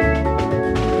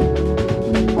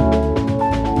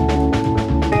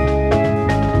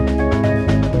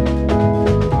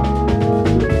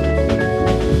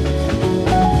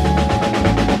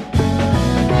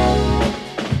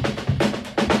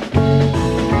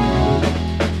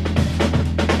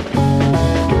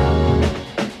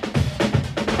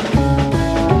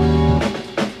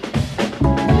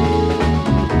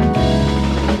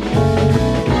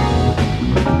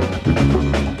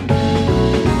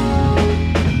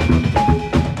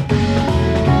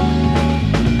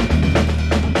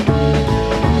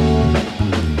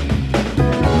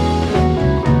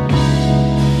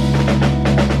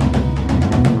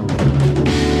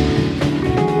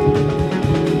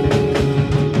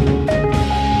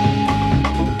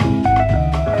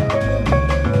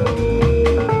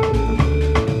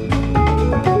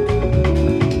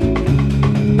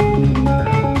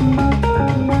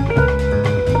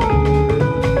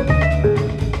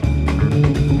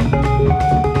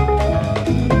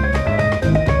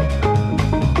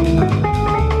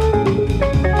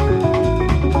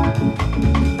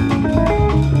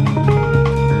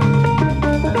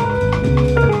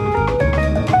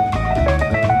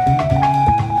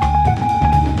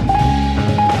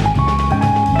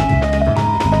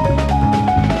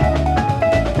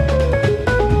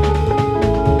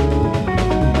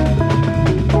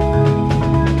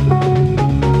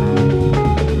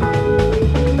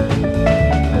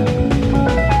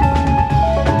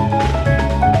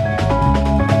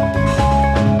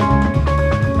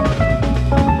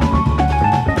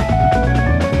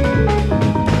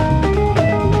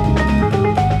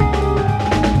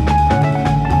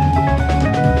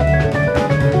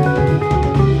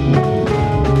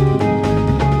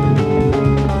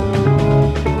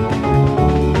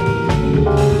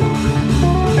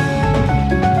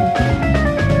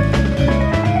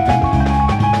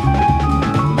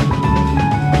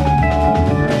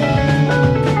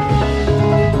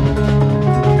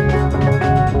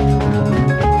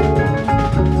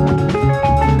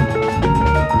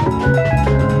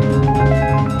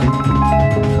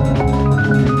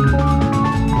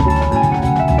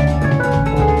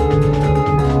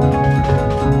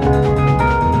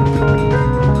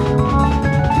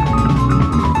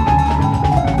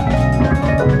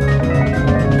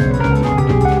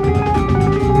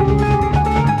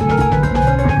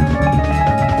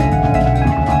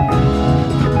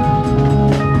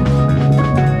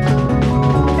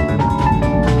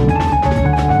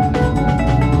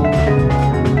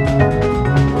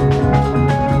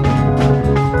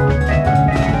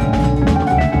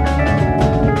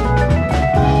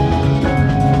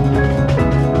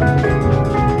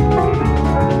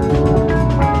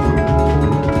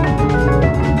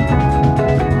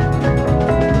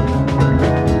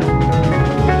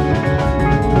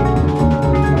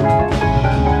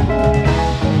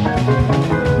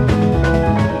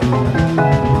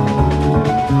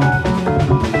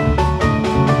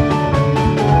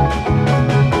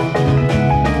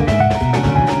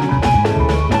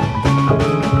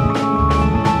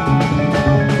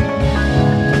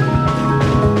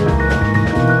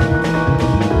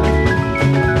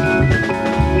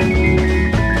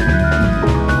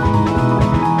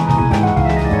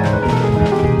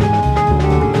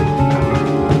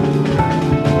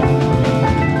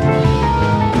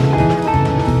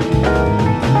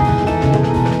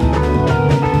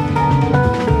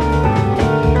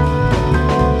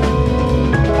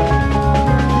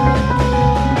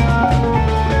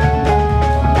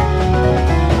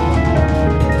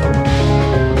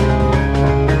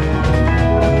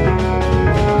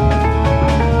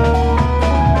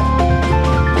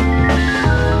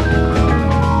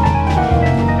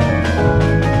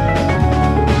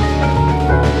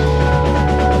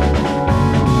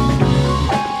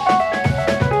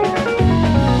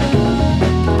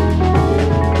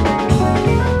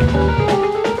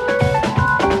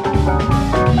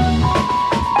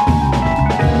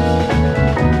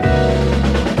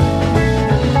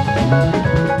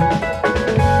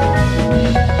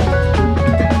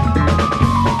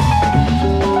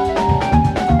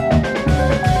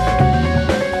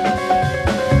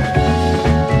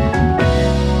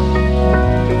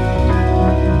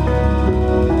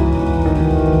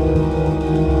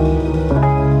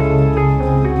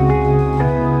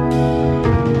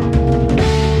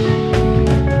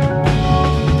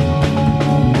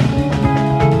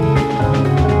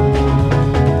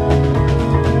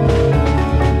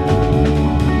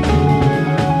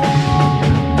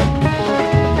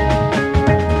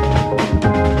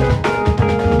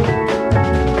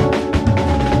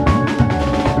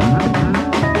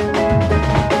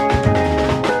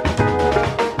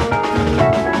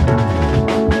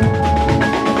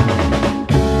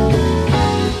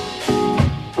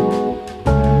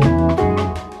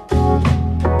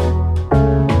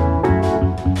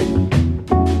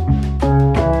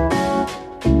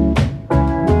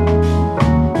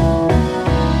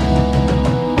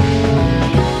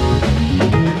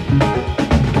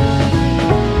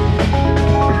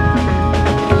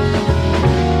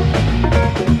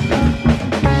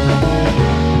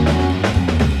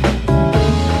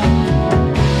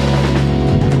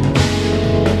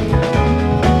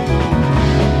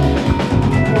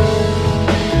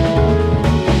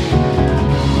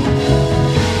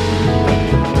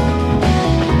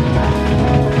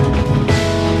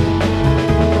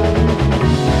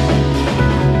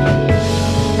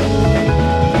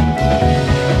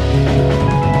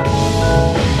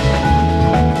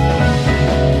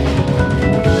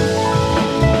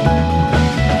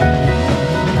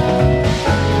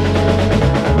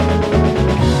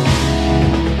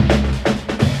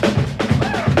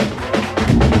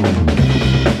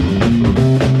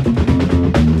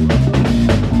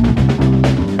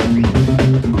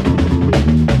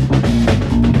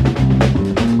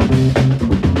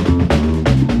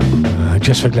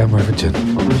 for Glenn Worthington.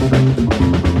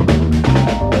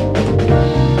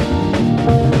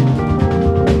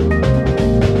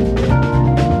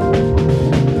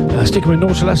 Sticking with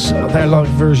Nautilus, their live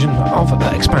version of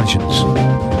Expansions.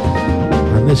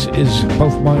 And this is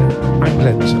both mine and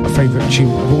Glenn's favourite tune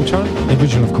of all time, the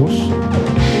original of course.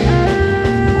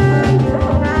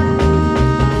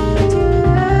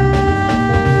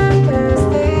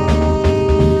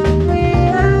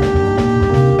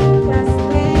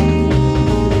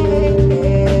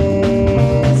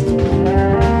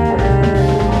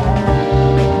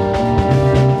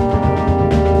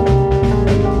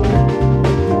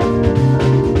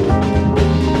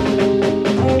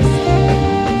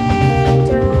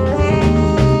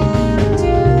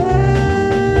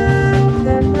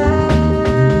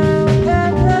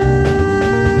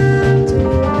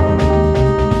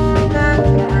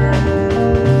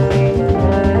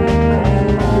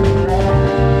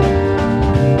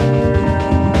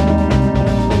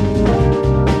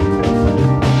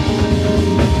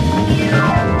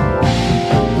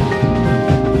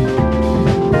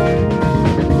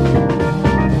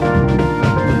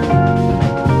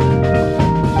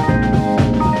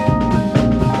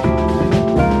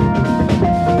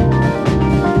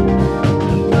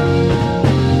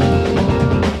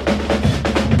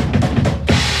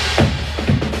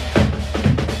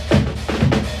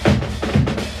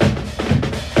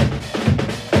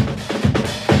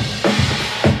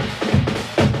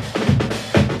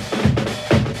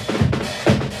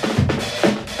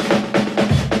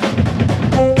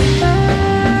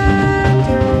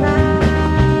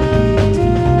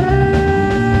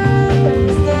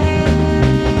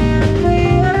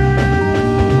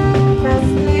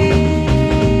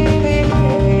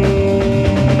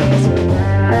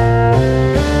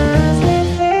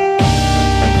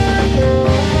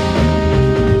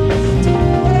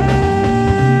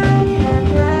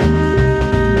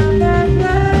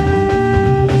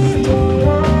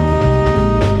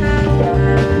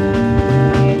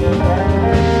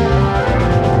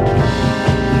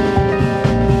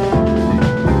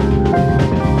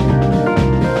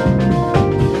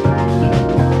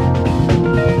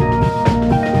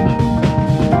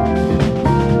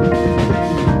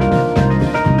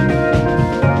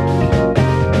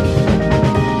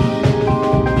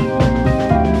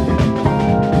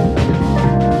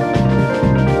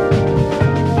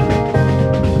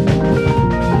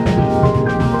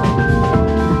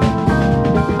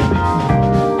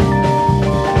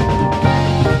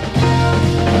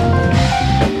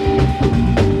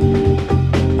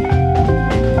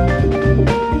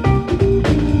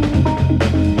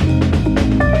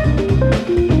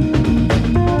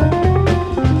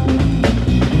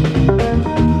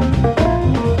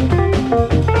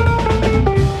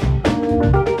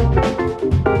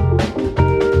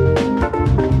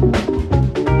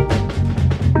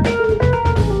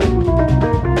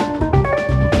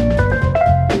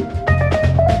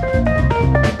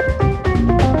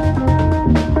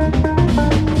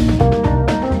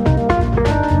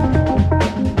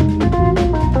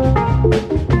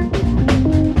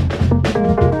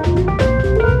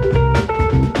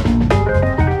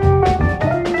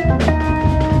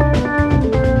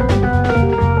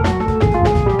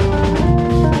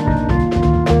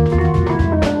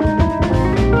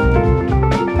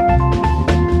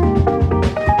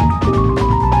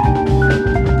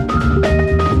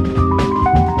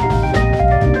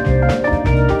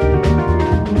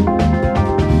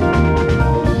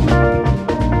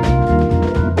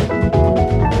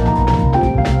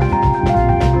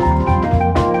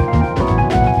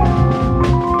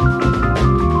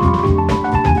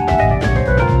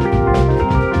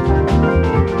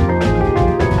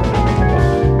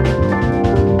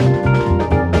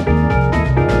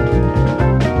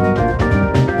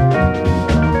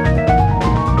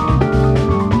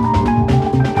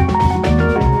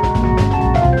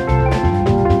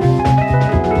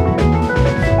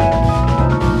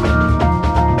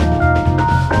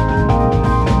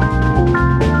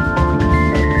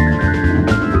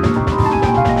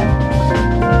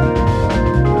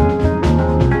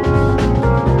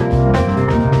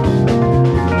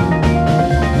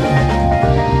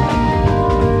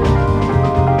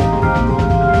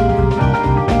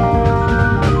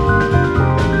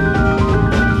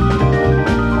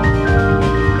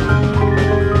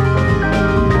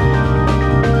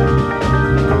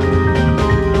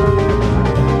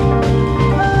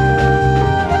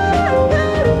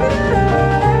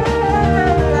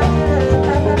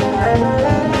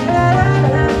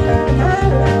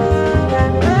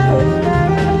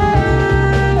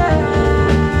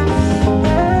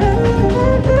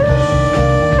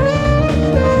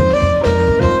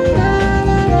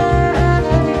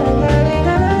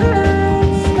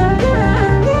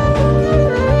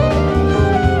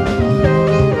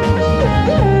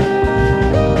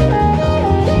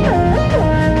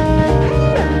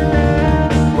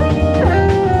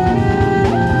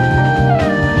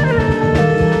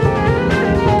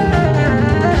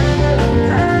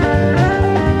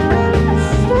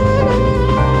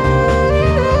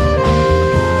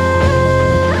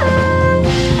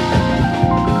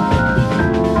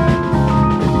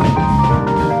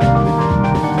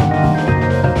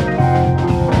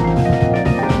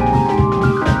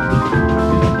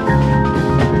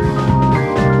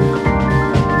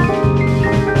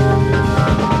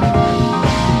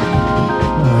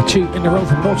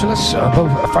 Hello from Nautilus,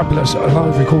 both fabulous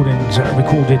live recordings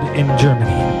recorded in Germany.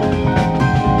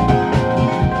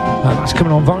 That's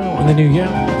coming on vinyl in the new year.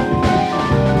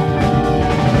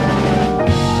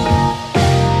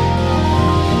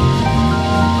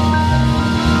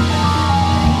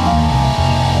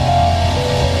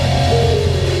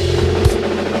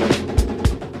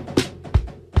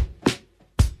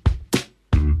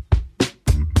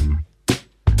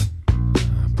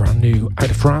 Out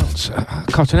of France,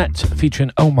 Cartonette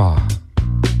featuring Omar.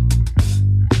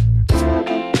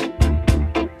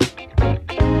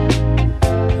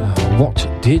 What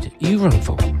did you run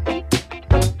for?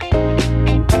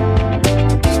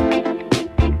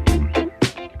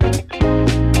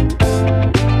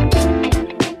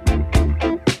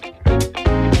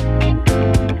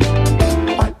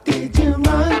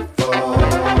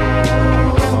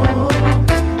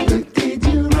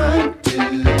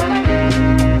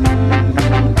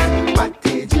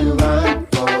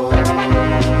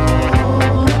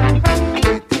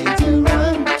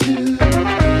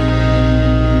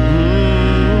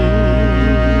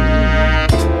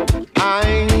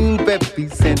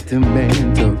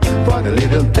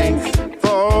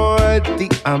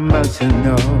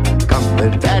 Emotional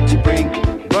comfort that you bring,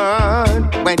 but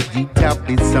when you tell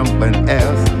me someone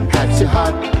else has your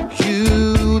heart,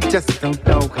 you just don't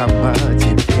know how much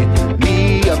it hit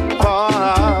me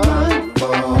apart.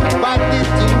 Why did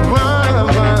you run?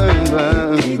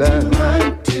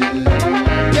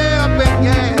 Yeah,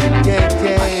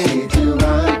 why did you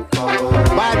run?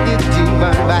 Why did you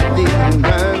run?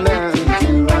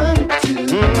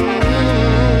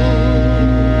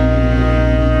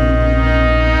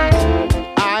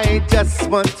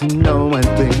 Want to know one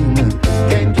thing.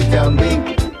 Can you tell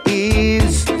me,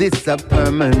 is this a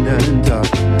permanent or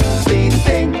fleeting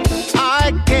thing?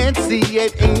 I can't see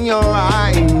it in your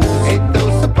eyes. Ain't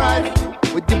no surprise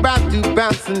when you're about to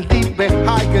bounce and leave me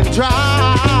high and dry.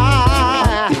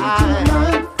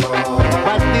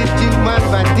 Why did you run?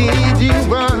 Why did you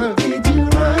run?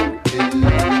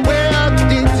 Where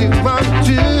did you run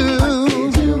to?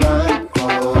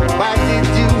 Why did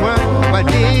you run? Why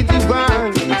did you run?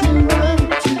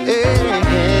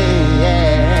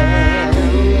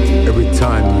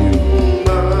 Time you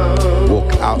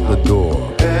walk out the door,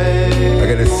 I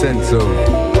get a sense of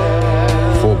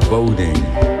foreboding.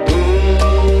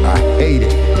 I hate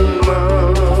it to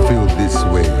feel this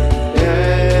way.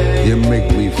 You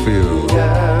make me feel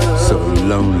so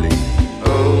lonely,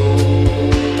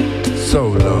 so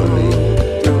lonely.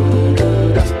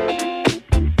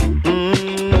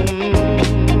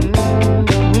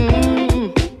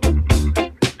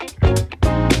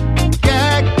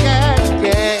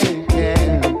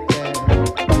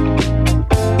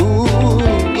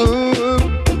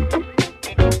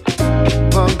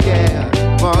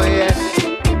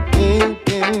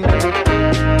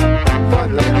 For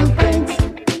little things,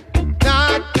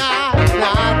 not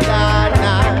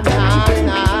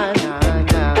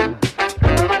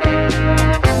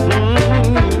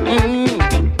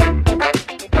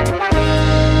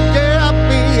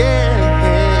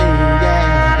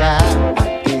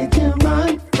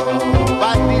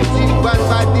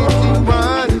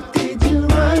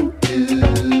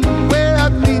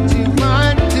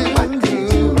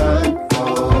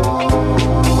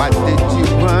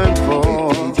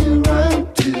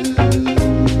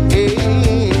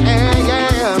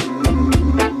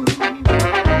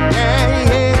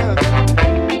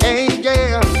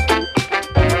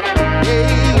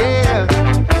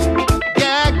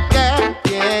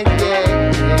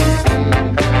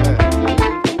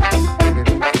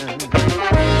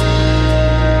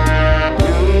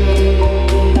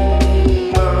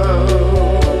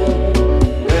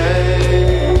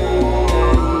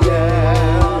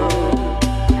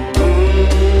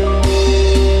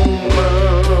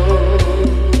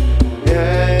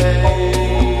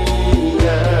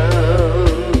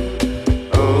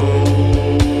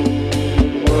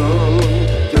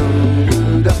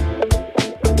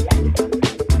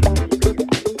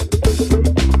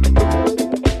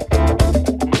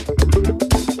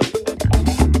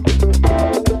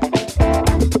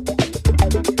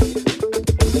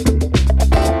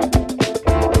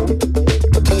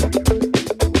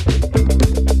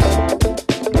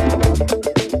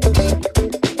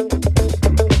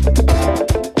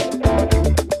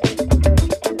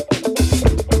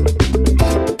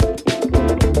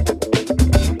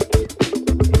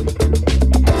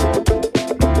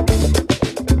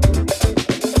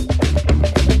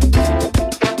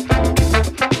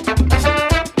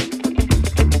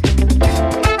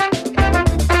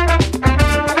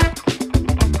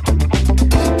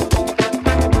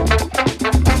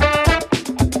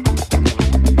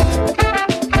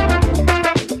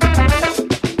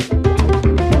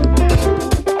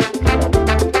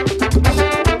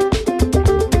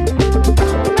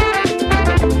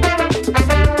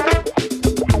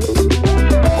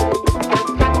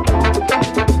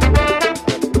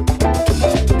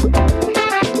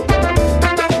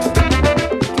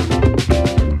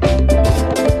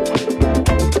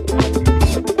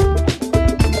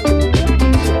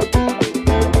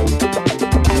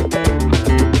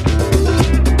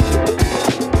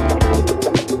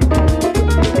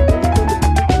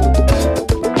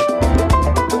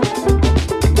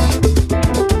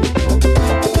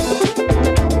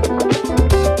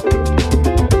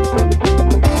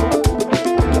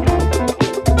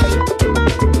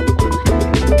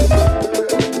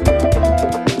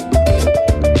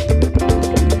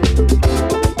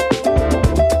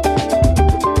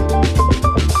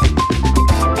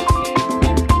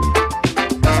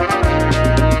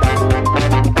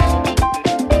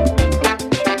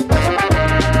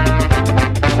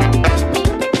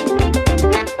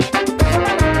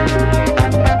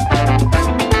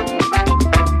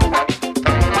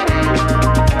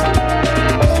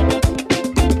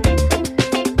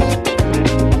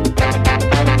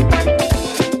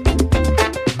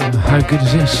How good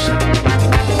is this?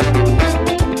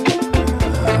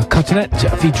 Cutting It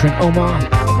featuring Omar.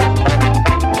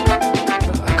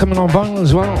 Coming on vinyl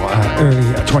as well, early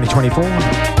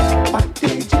 2024.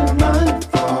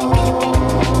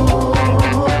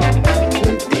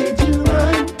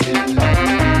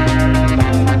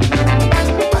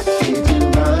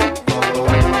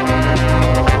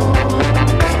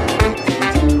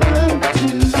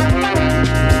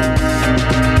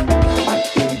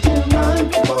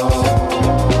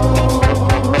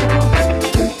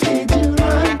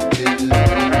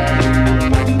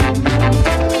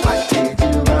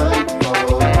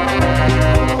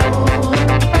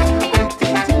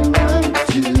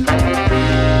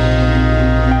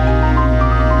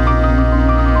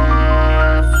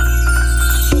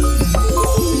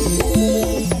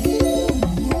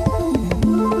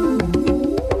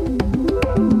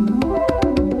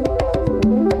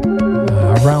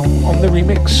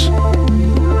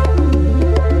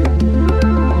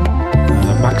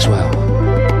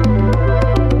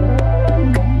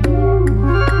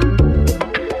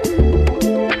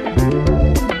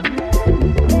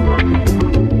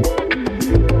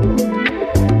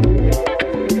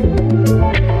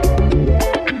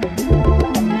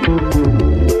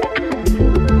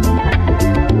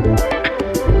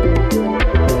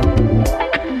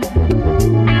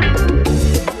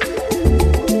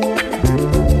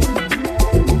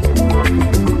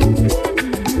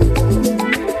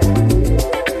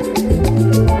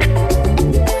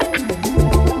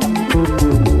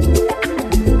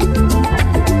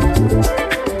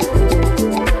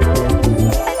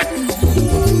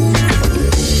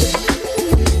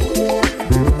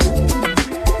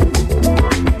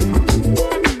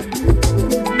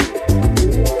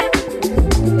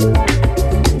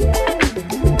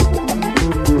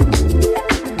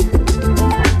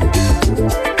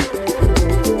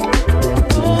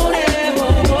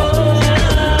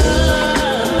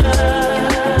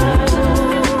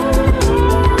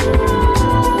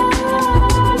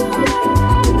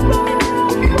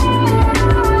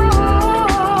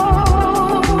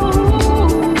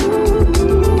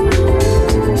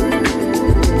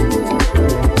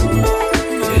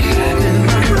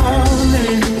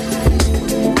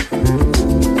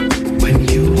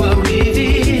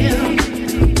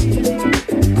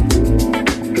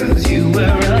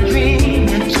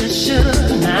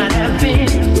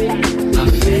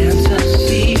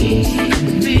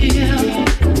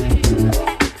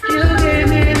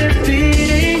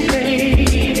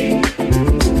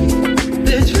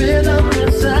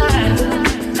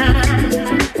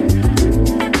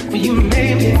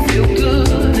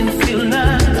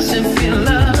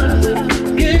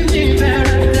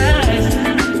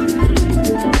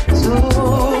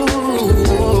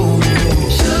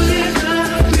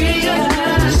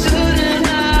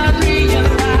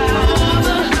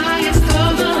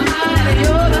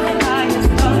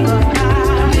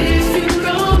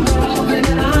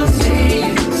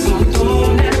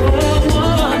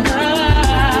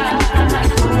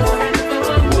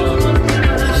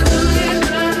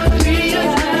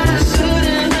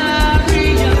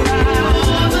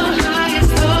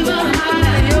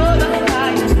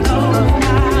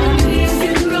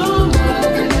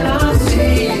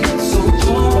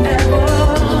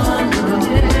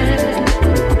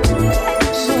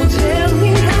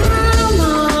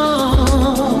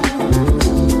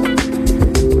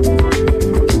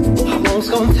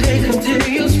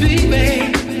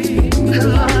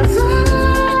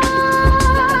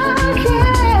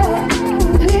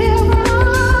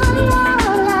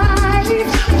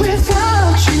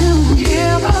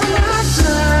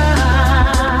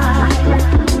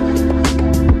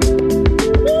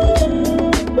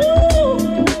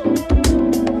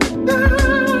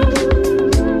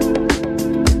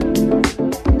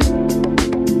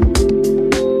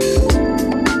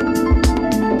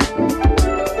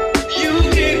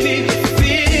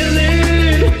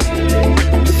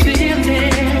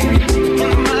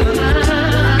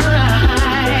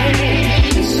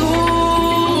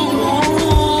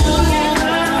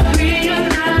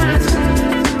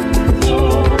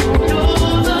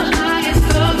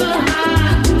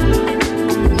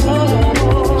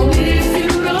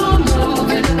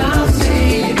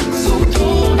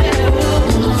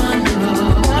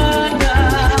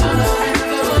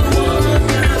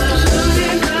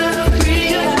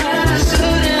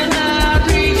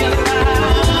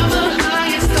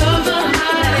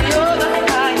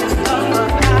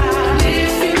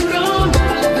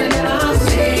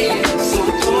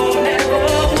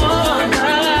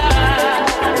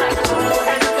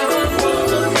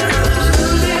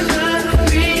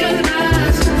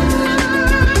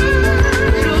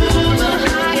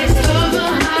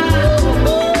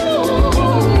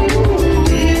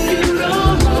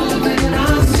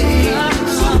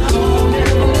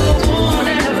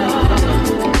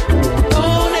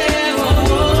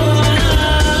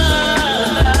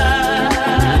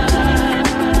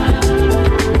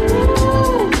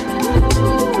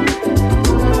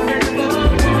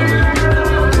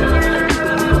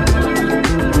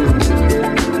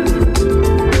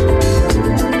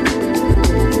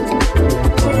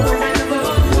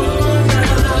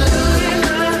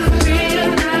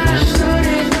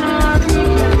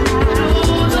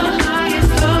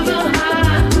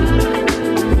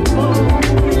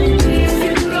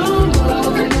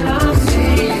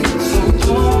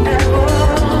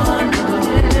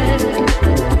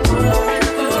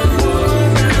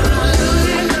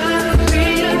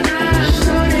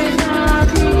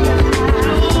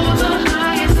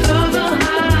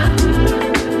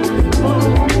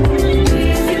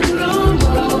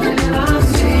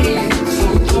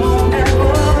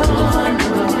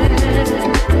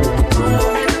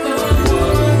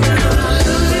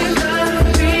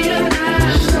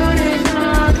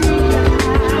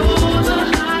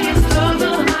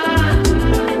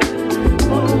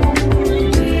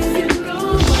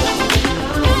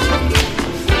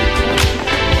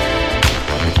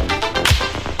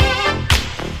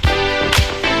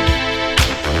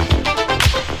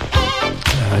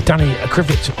 Danny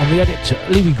Cricket on the edit.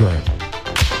 Levy Graham.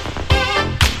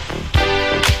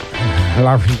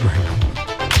 Larry Graham.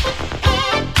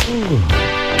 Ooh.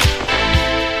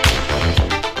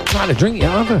 Not had a drink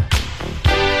yet, have I?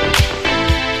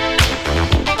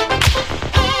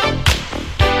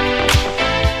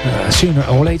 Sooner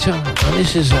or later, and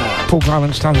this is Paul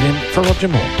Garland standing in for Roger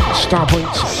Moore. Starpoint,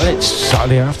 it's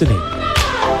Saturday afternoon.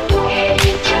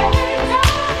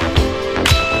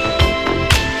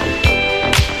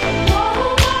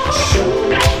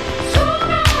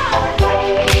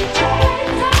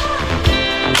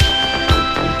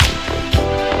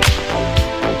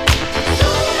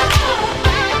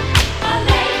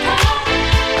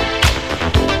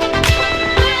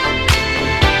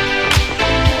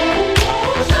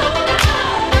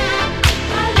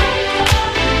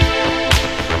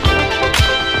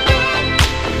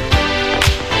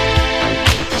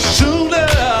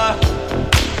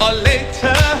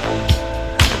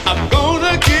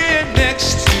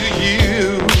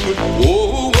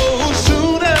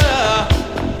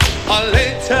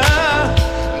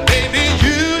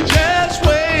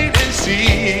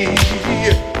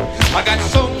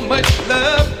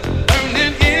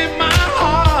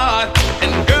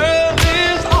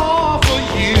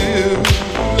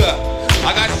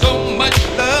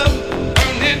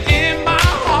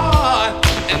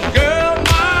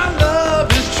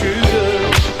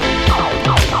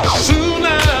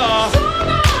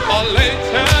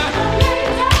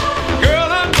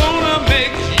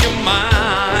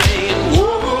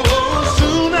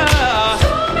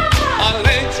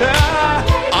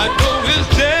 I know it's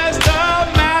just a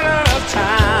matter of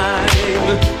time.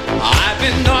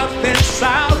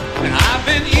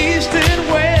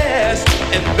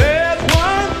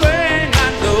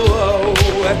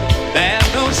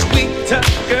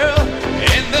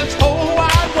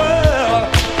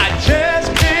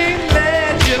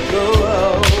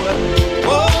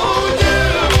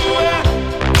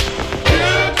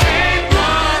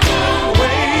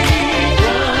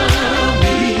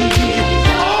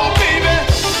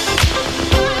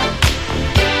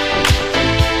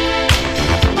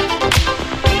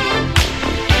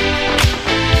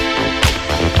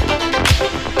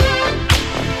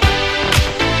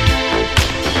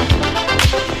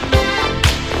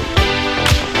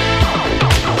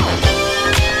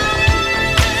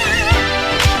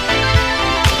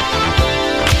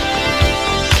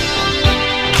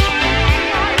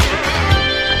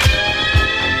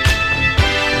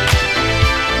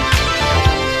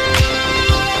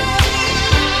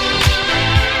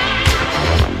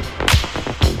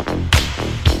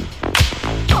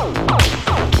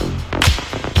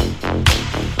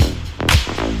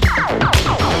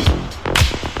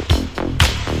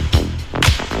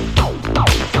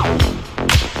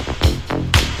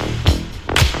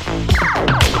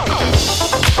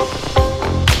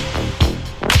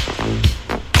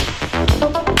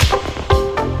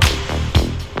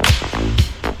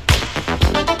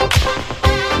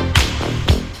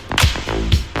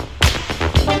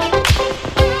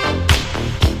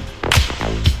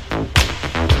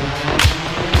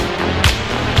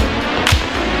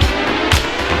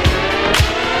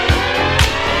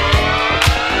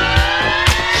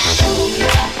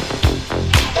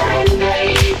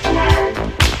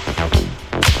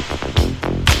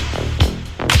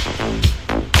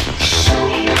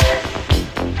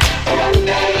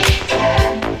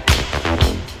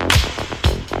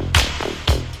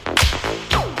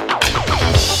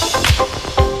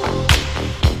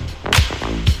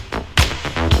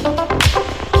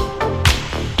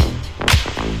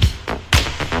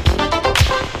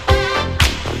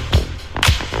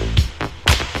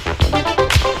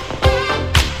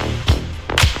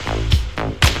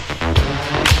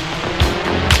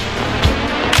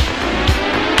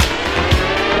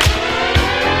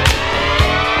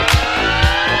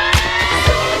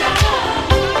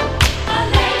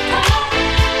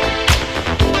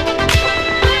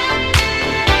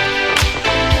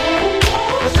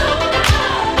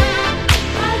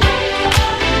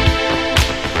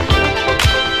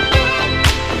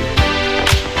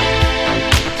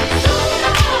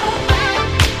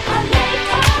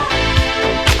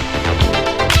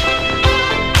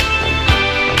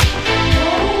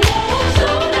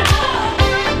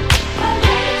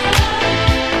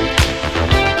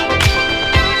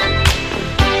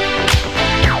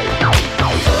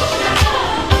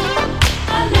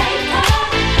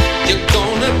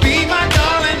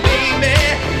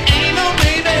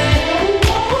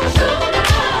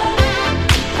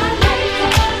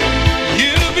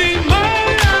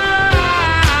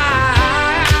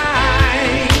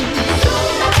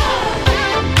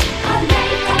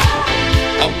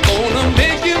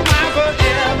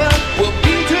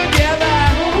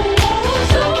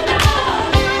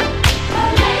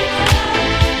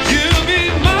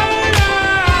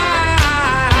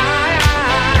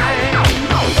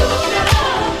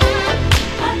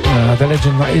 the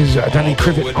legend that is Danny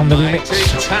Krivit on the remix.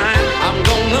 I'm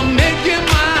gonna make you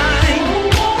mine.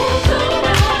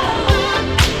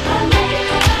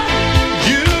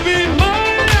 You be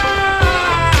mine.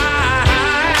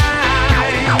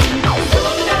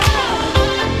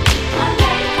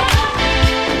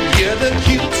 You're the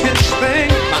cutest thing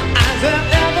my eyes have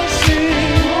ever seen.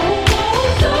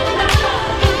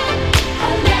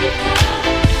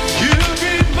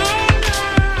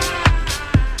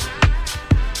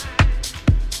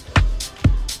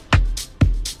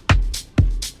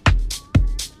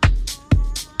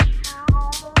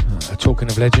 Talking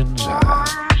of legends,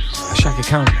 Shaka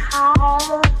Khan.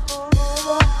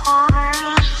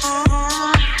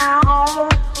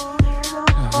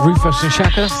 Rufus and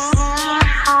Shaka.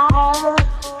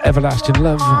 Everlasting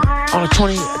Love on a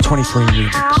 2023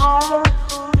 remix.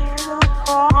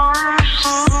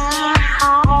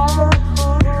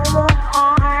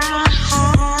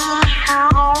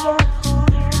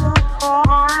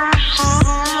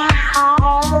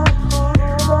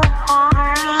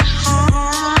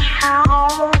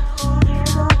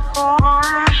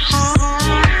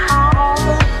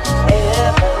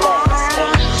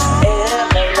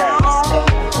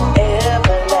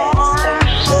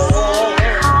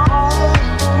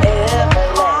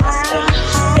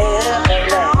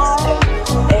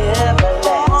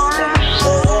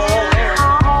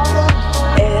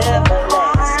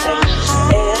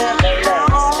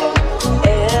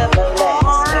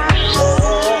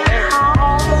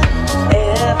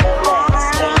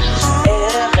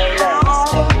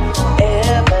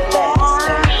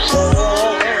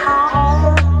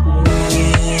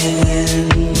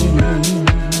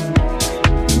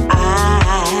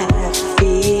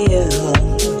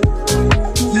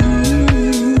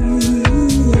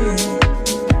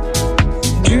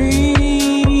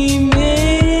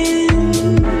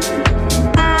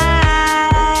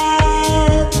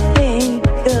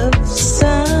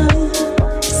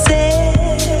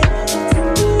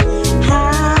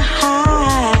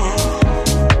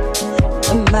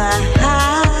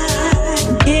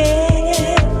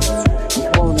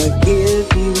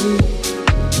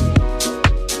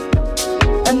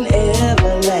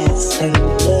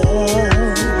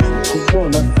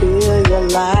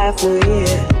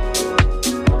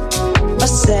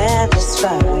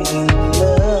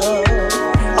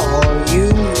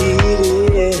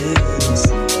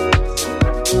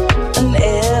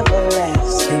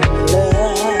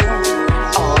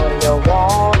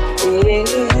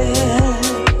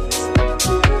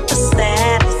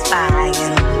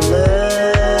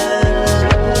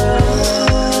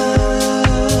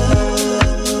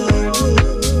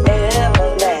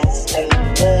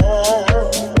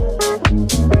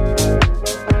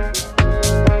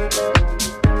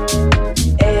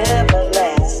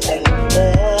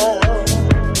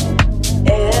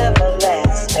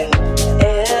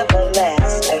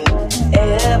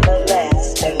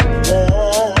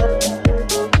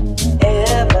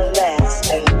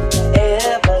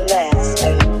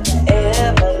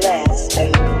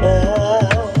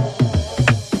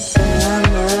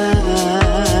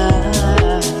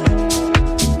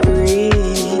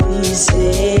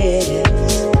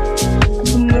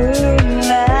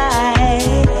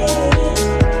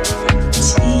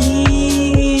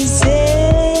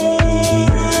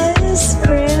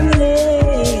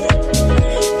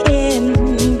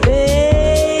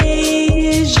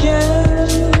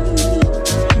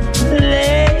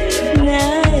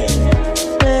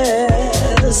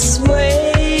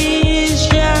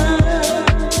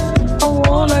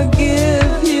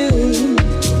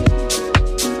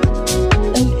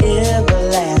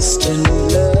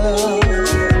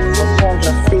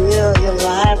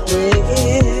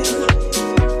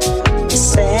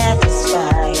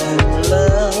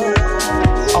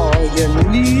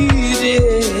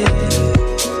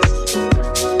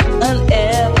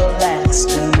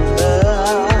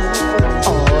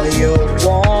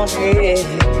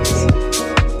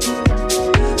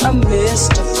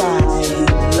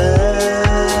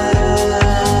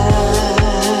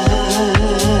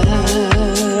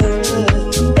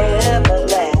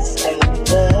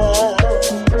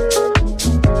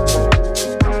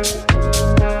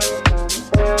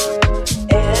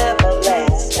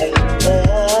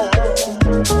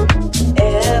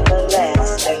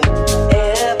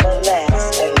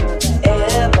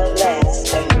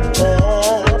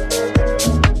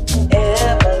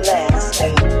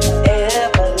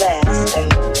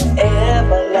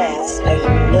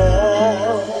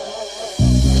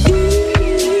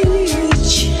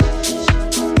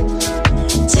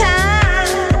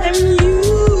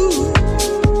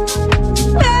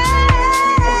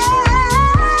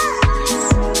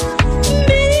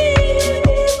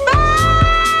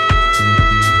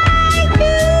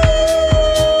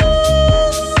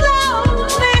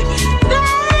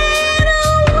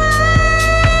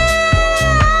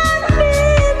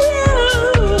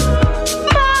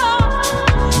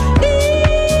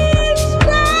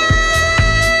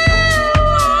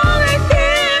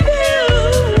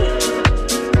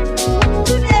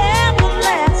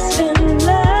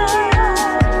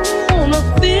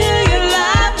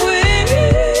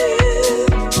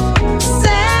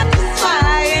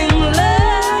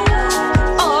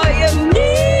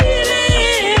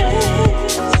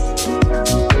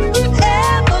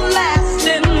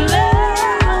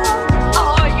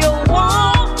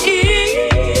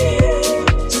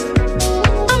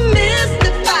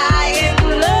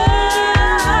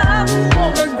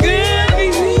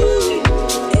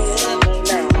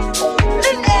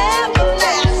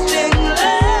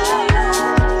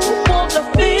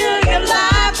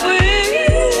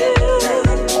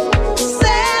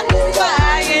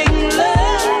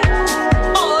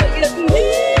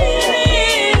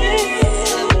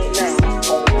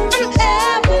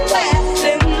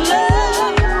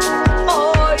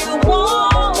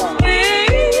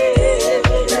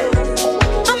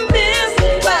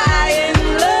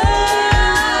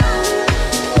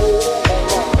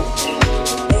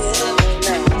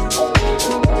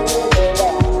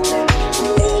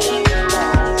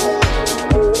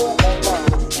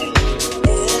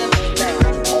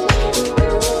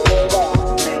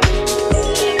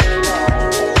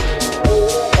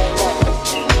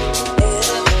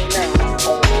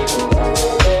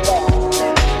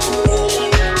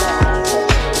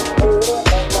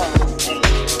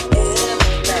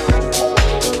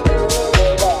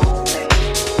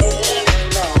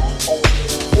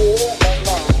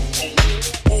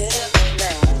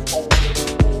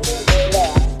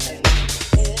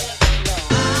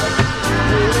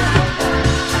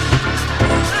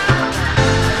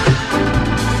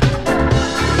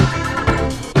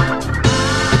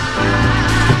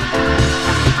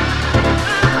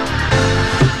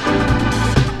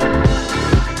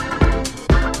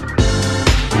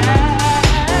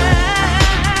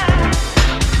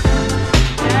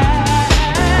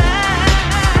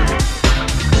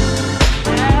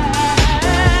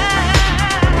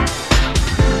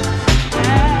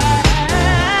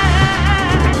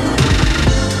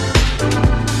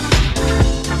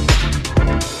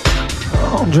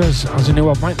 Andres has a new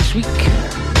album out this week.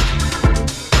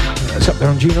 It's up there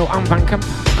on Juno and Bandcamp.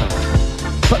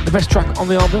 But the best track on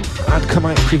the album had come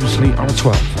out previously on a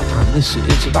 12. And this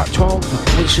is that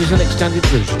 12, which is an extended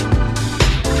version.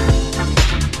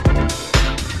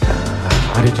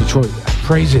 Out of Detroit,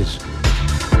 Praises.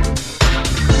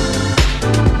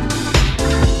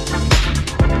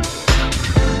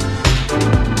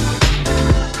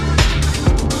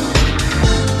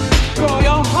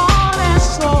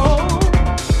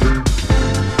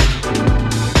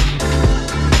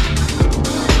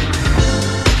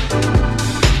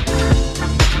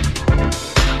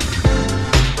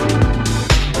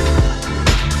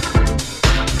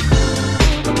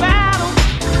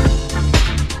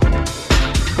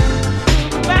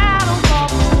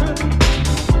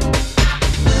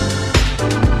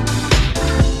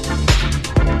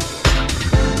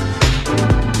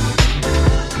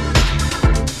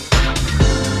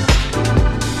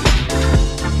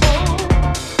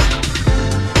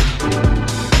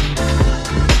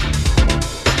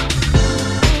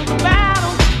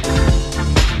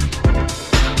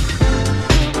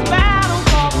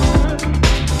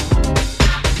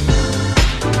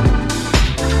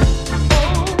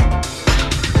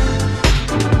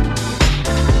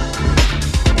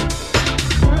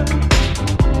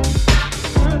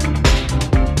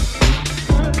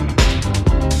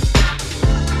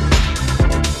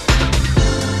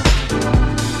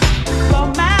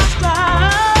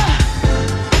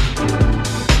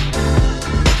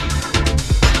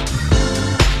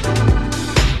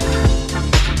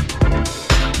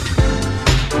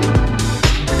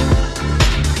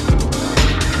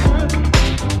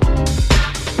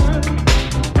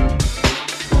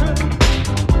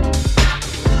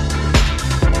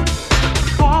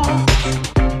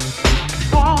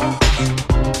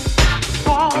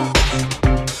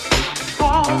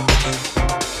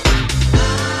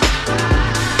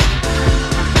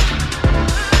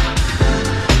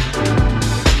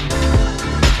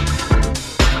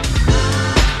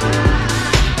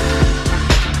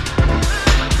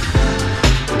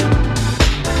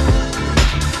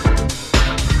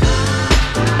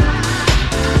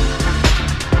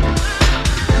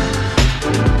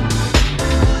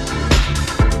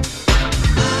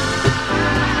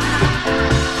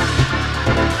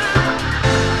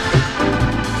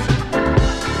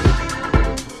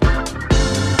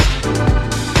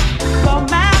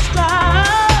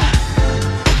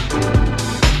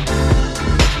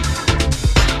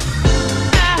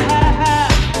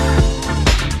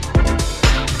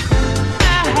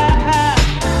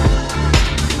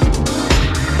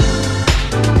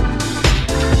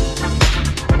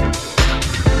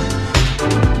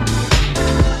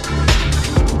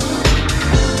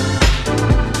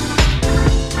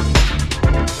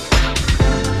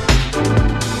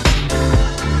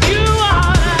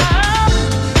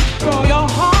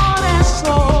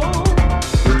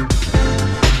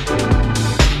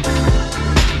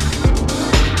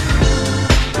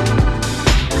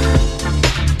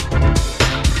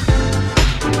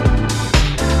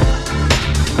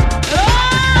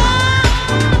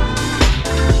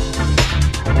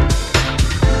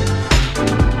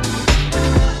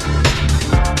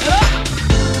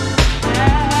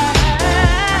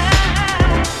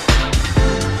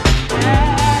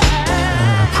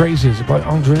 Praises by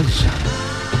Andres.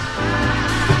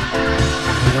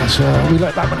 Yes, we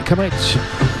like that when it comes out.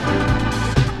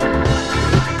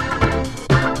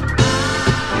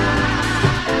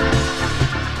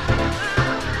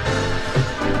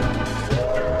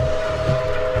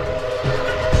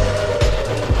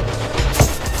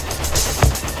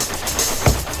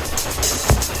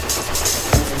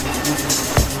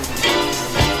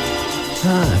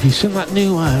 Have you seen that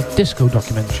new disco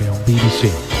documentary on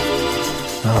BBC?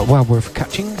 Well worth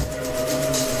catching.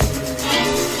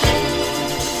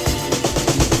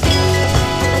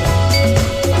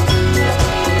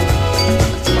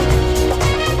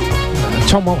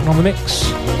 Tom Walton on the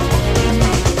mix.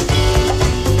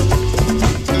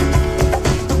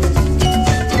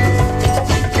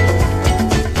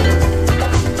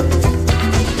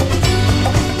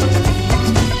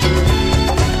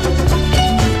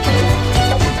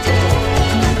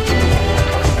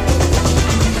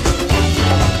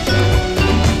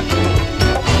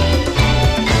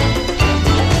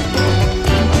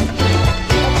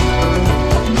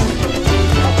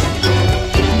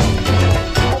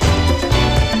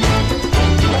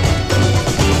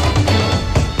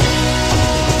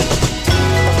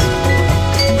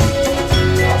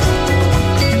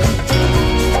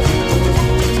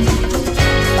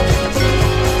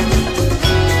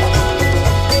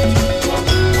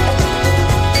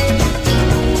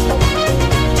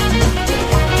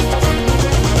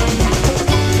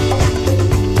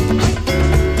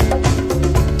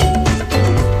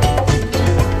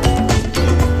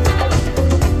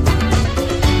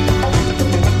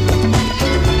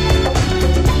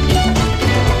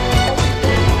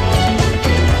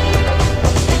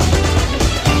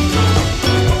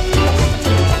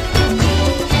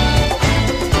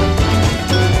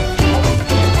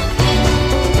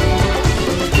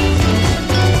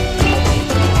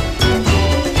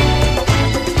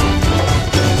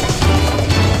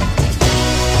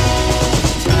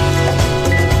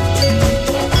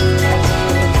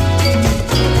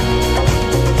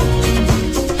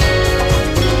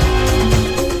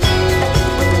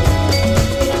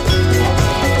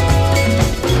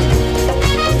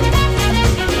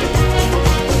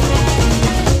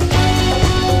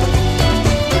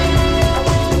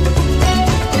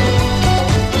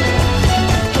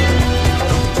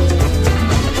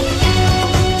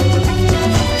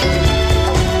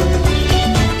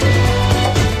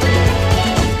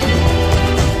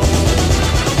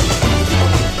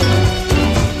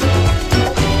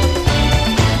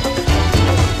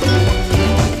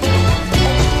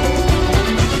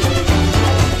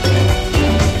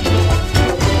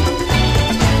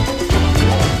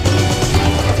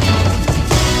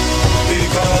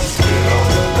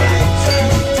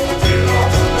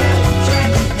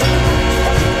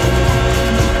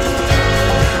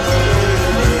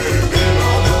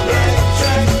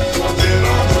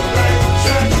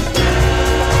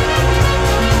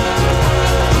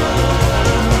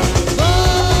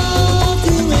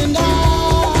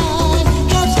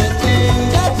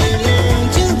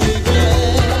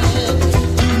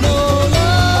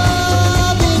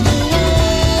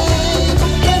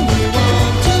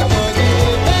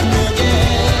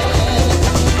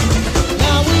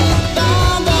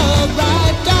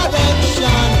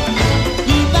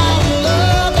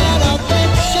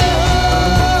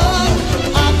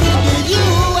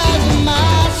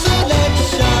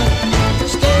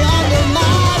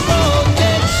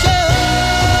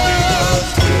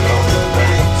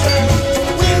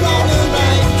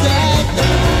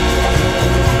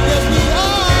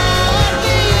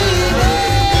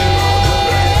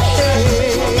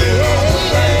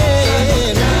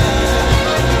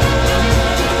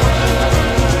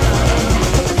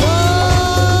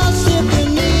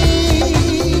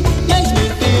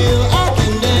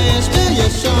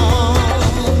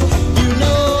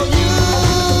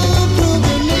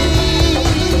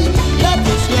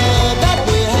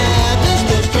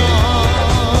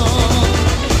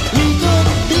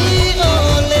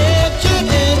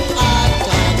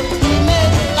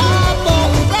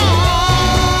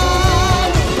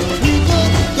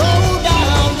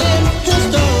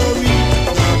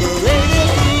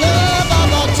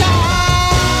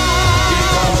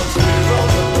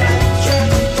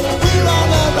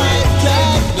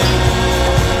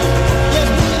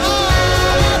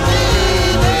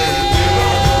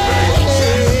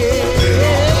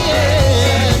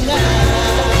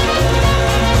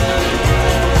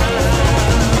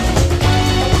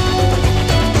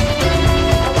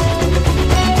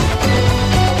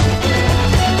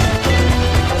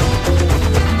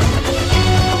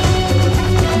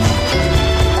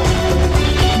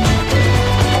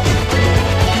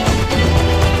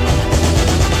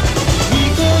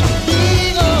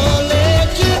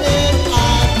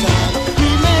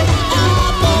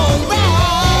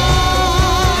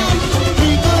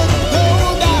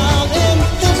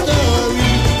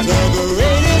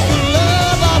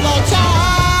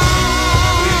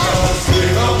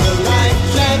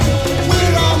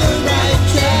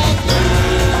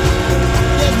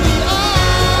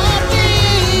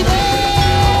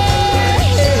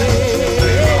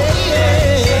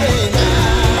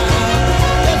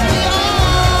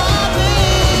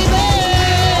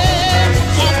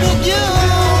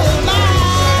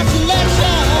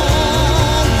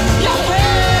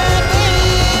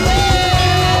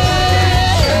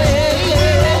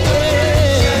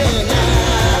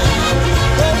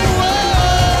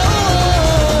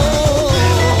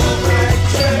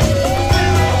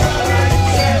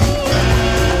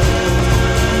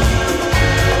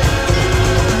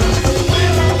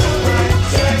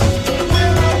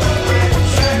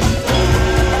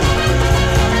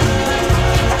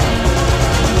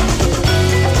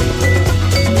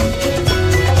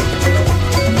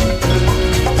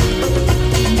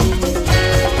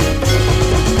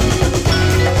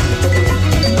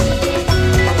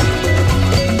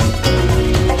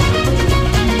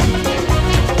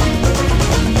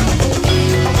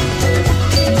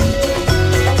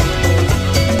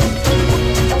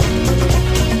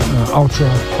 ultra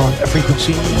high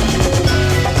frequency.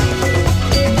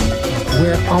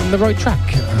 We're on the right track.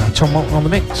 Tom Martin on the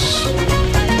mix.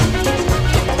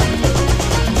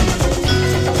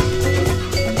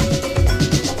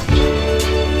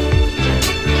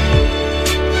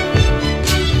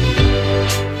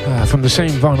 From the same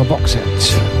vinyl box set.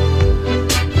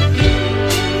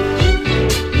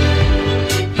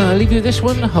 I'll leave you with this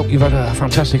one. Hope you've had a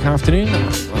fantastic afternoon.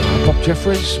 Bob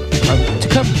Jeffries to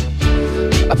come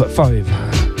up at 5.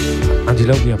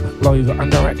 Antilopium live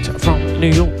and direct from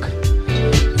New York,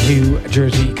 New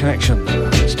Jersey connection.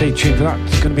 Stay tuned for that.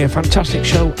 It's going to be a fantastic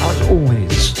show as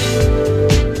always.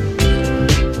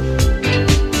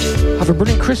 Have a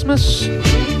brilliant Christmas.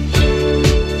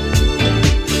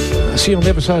 See you on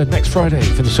the other side next Friday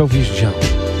for the Soul Fusion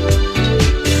Show.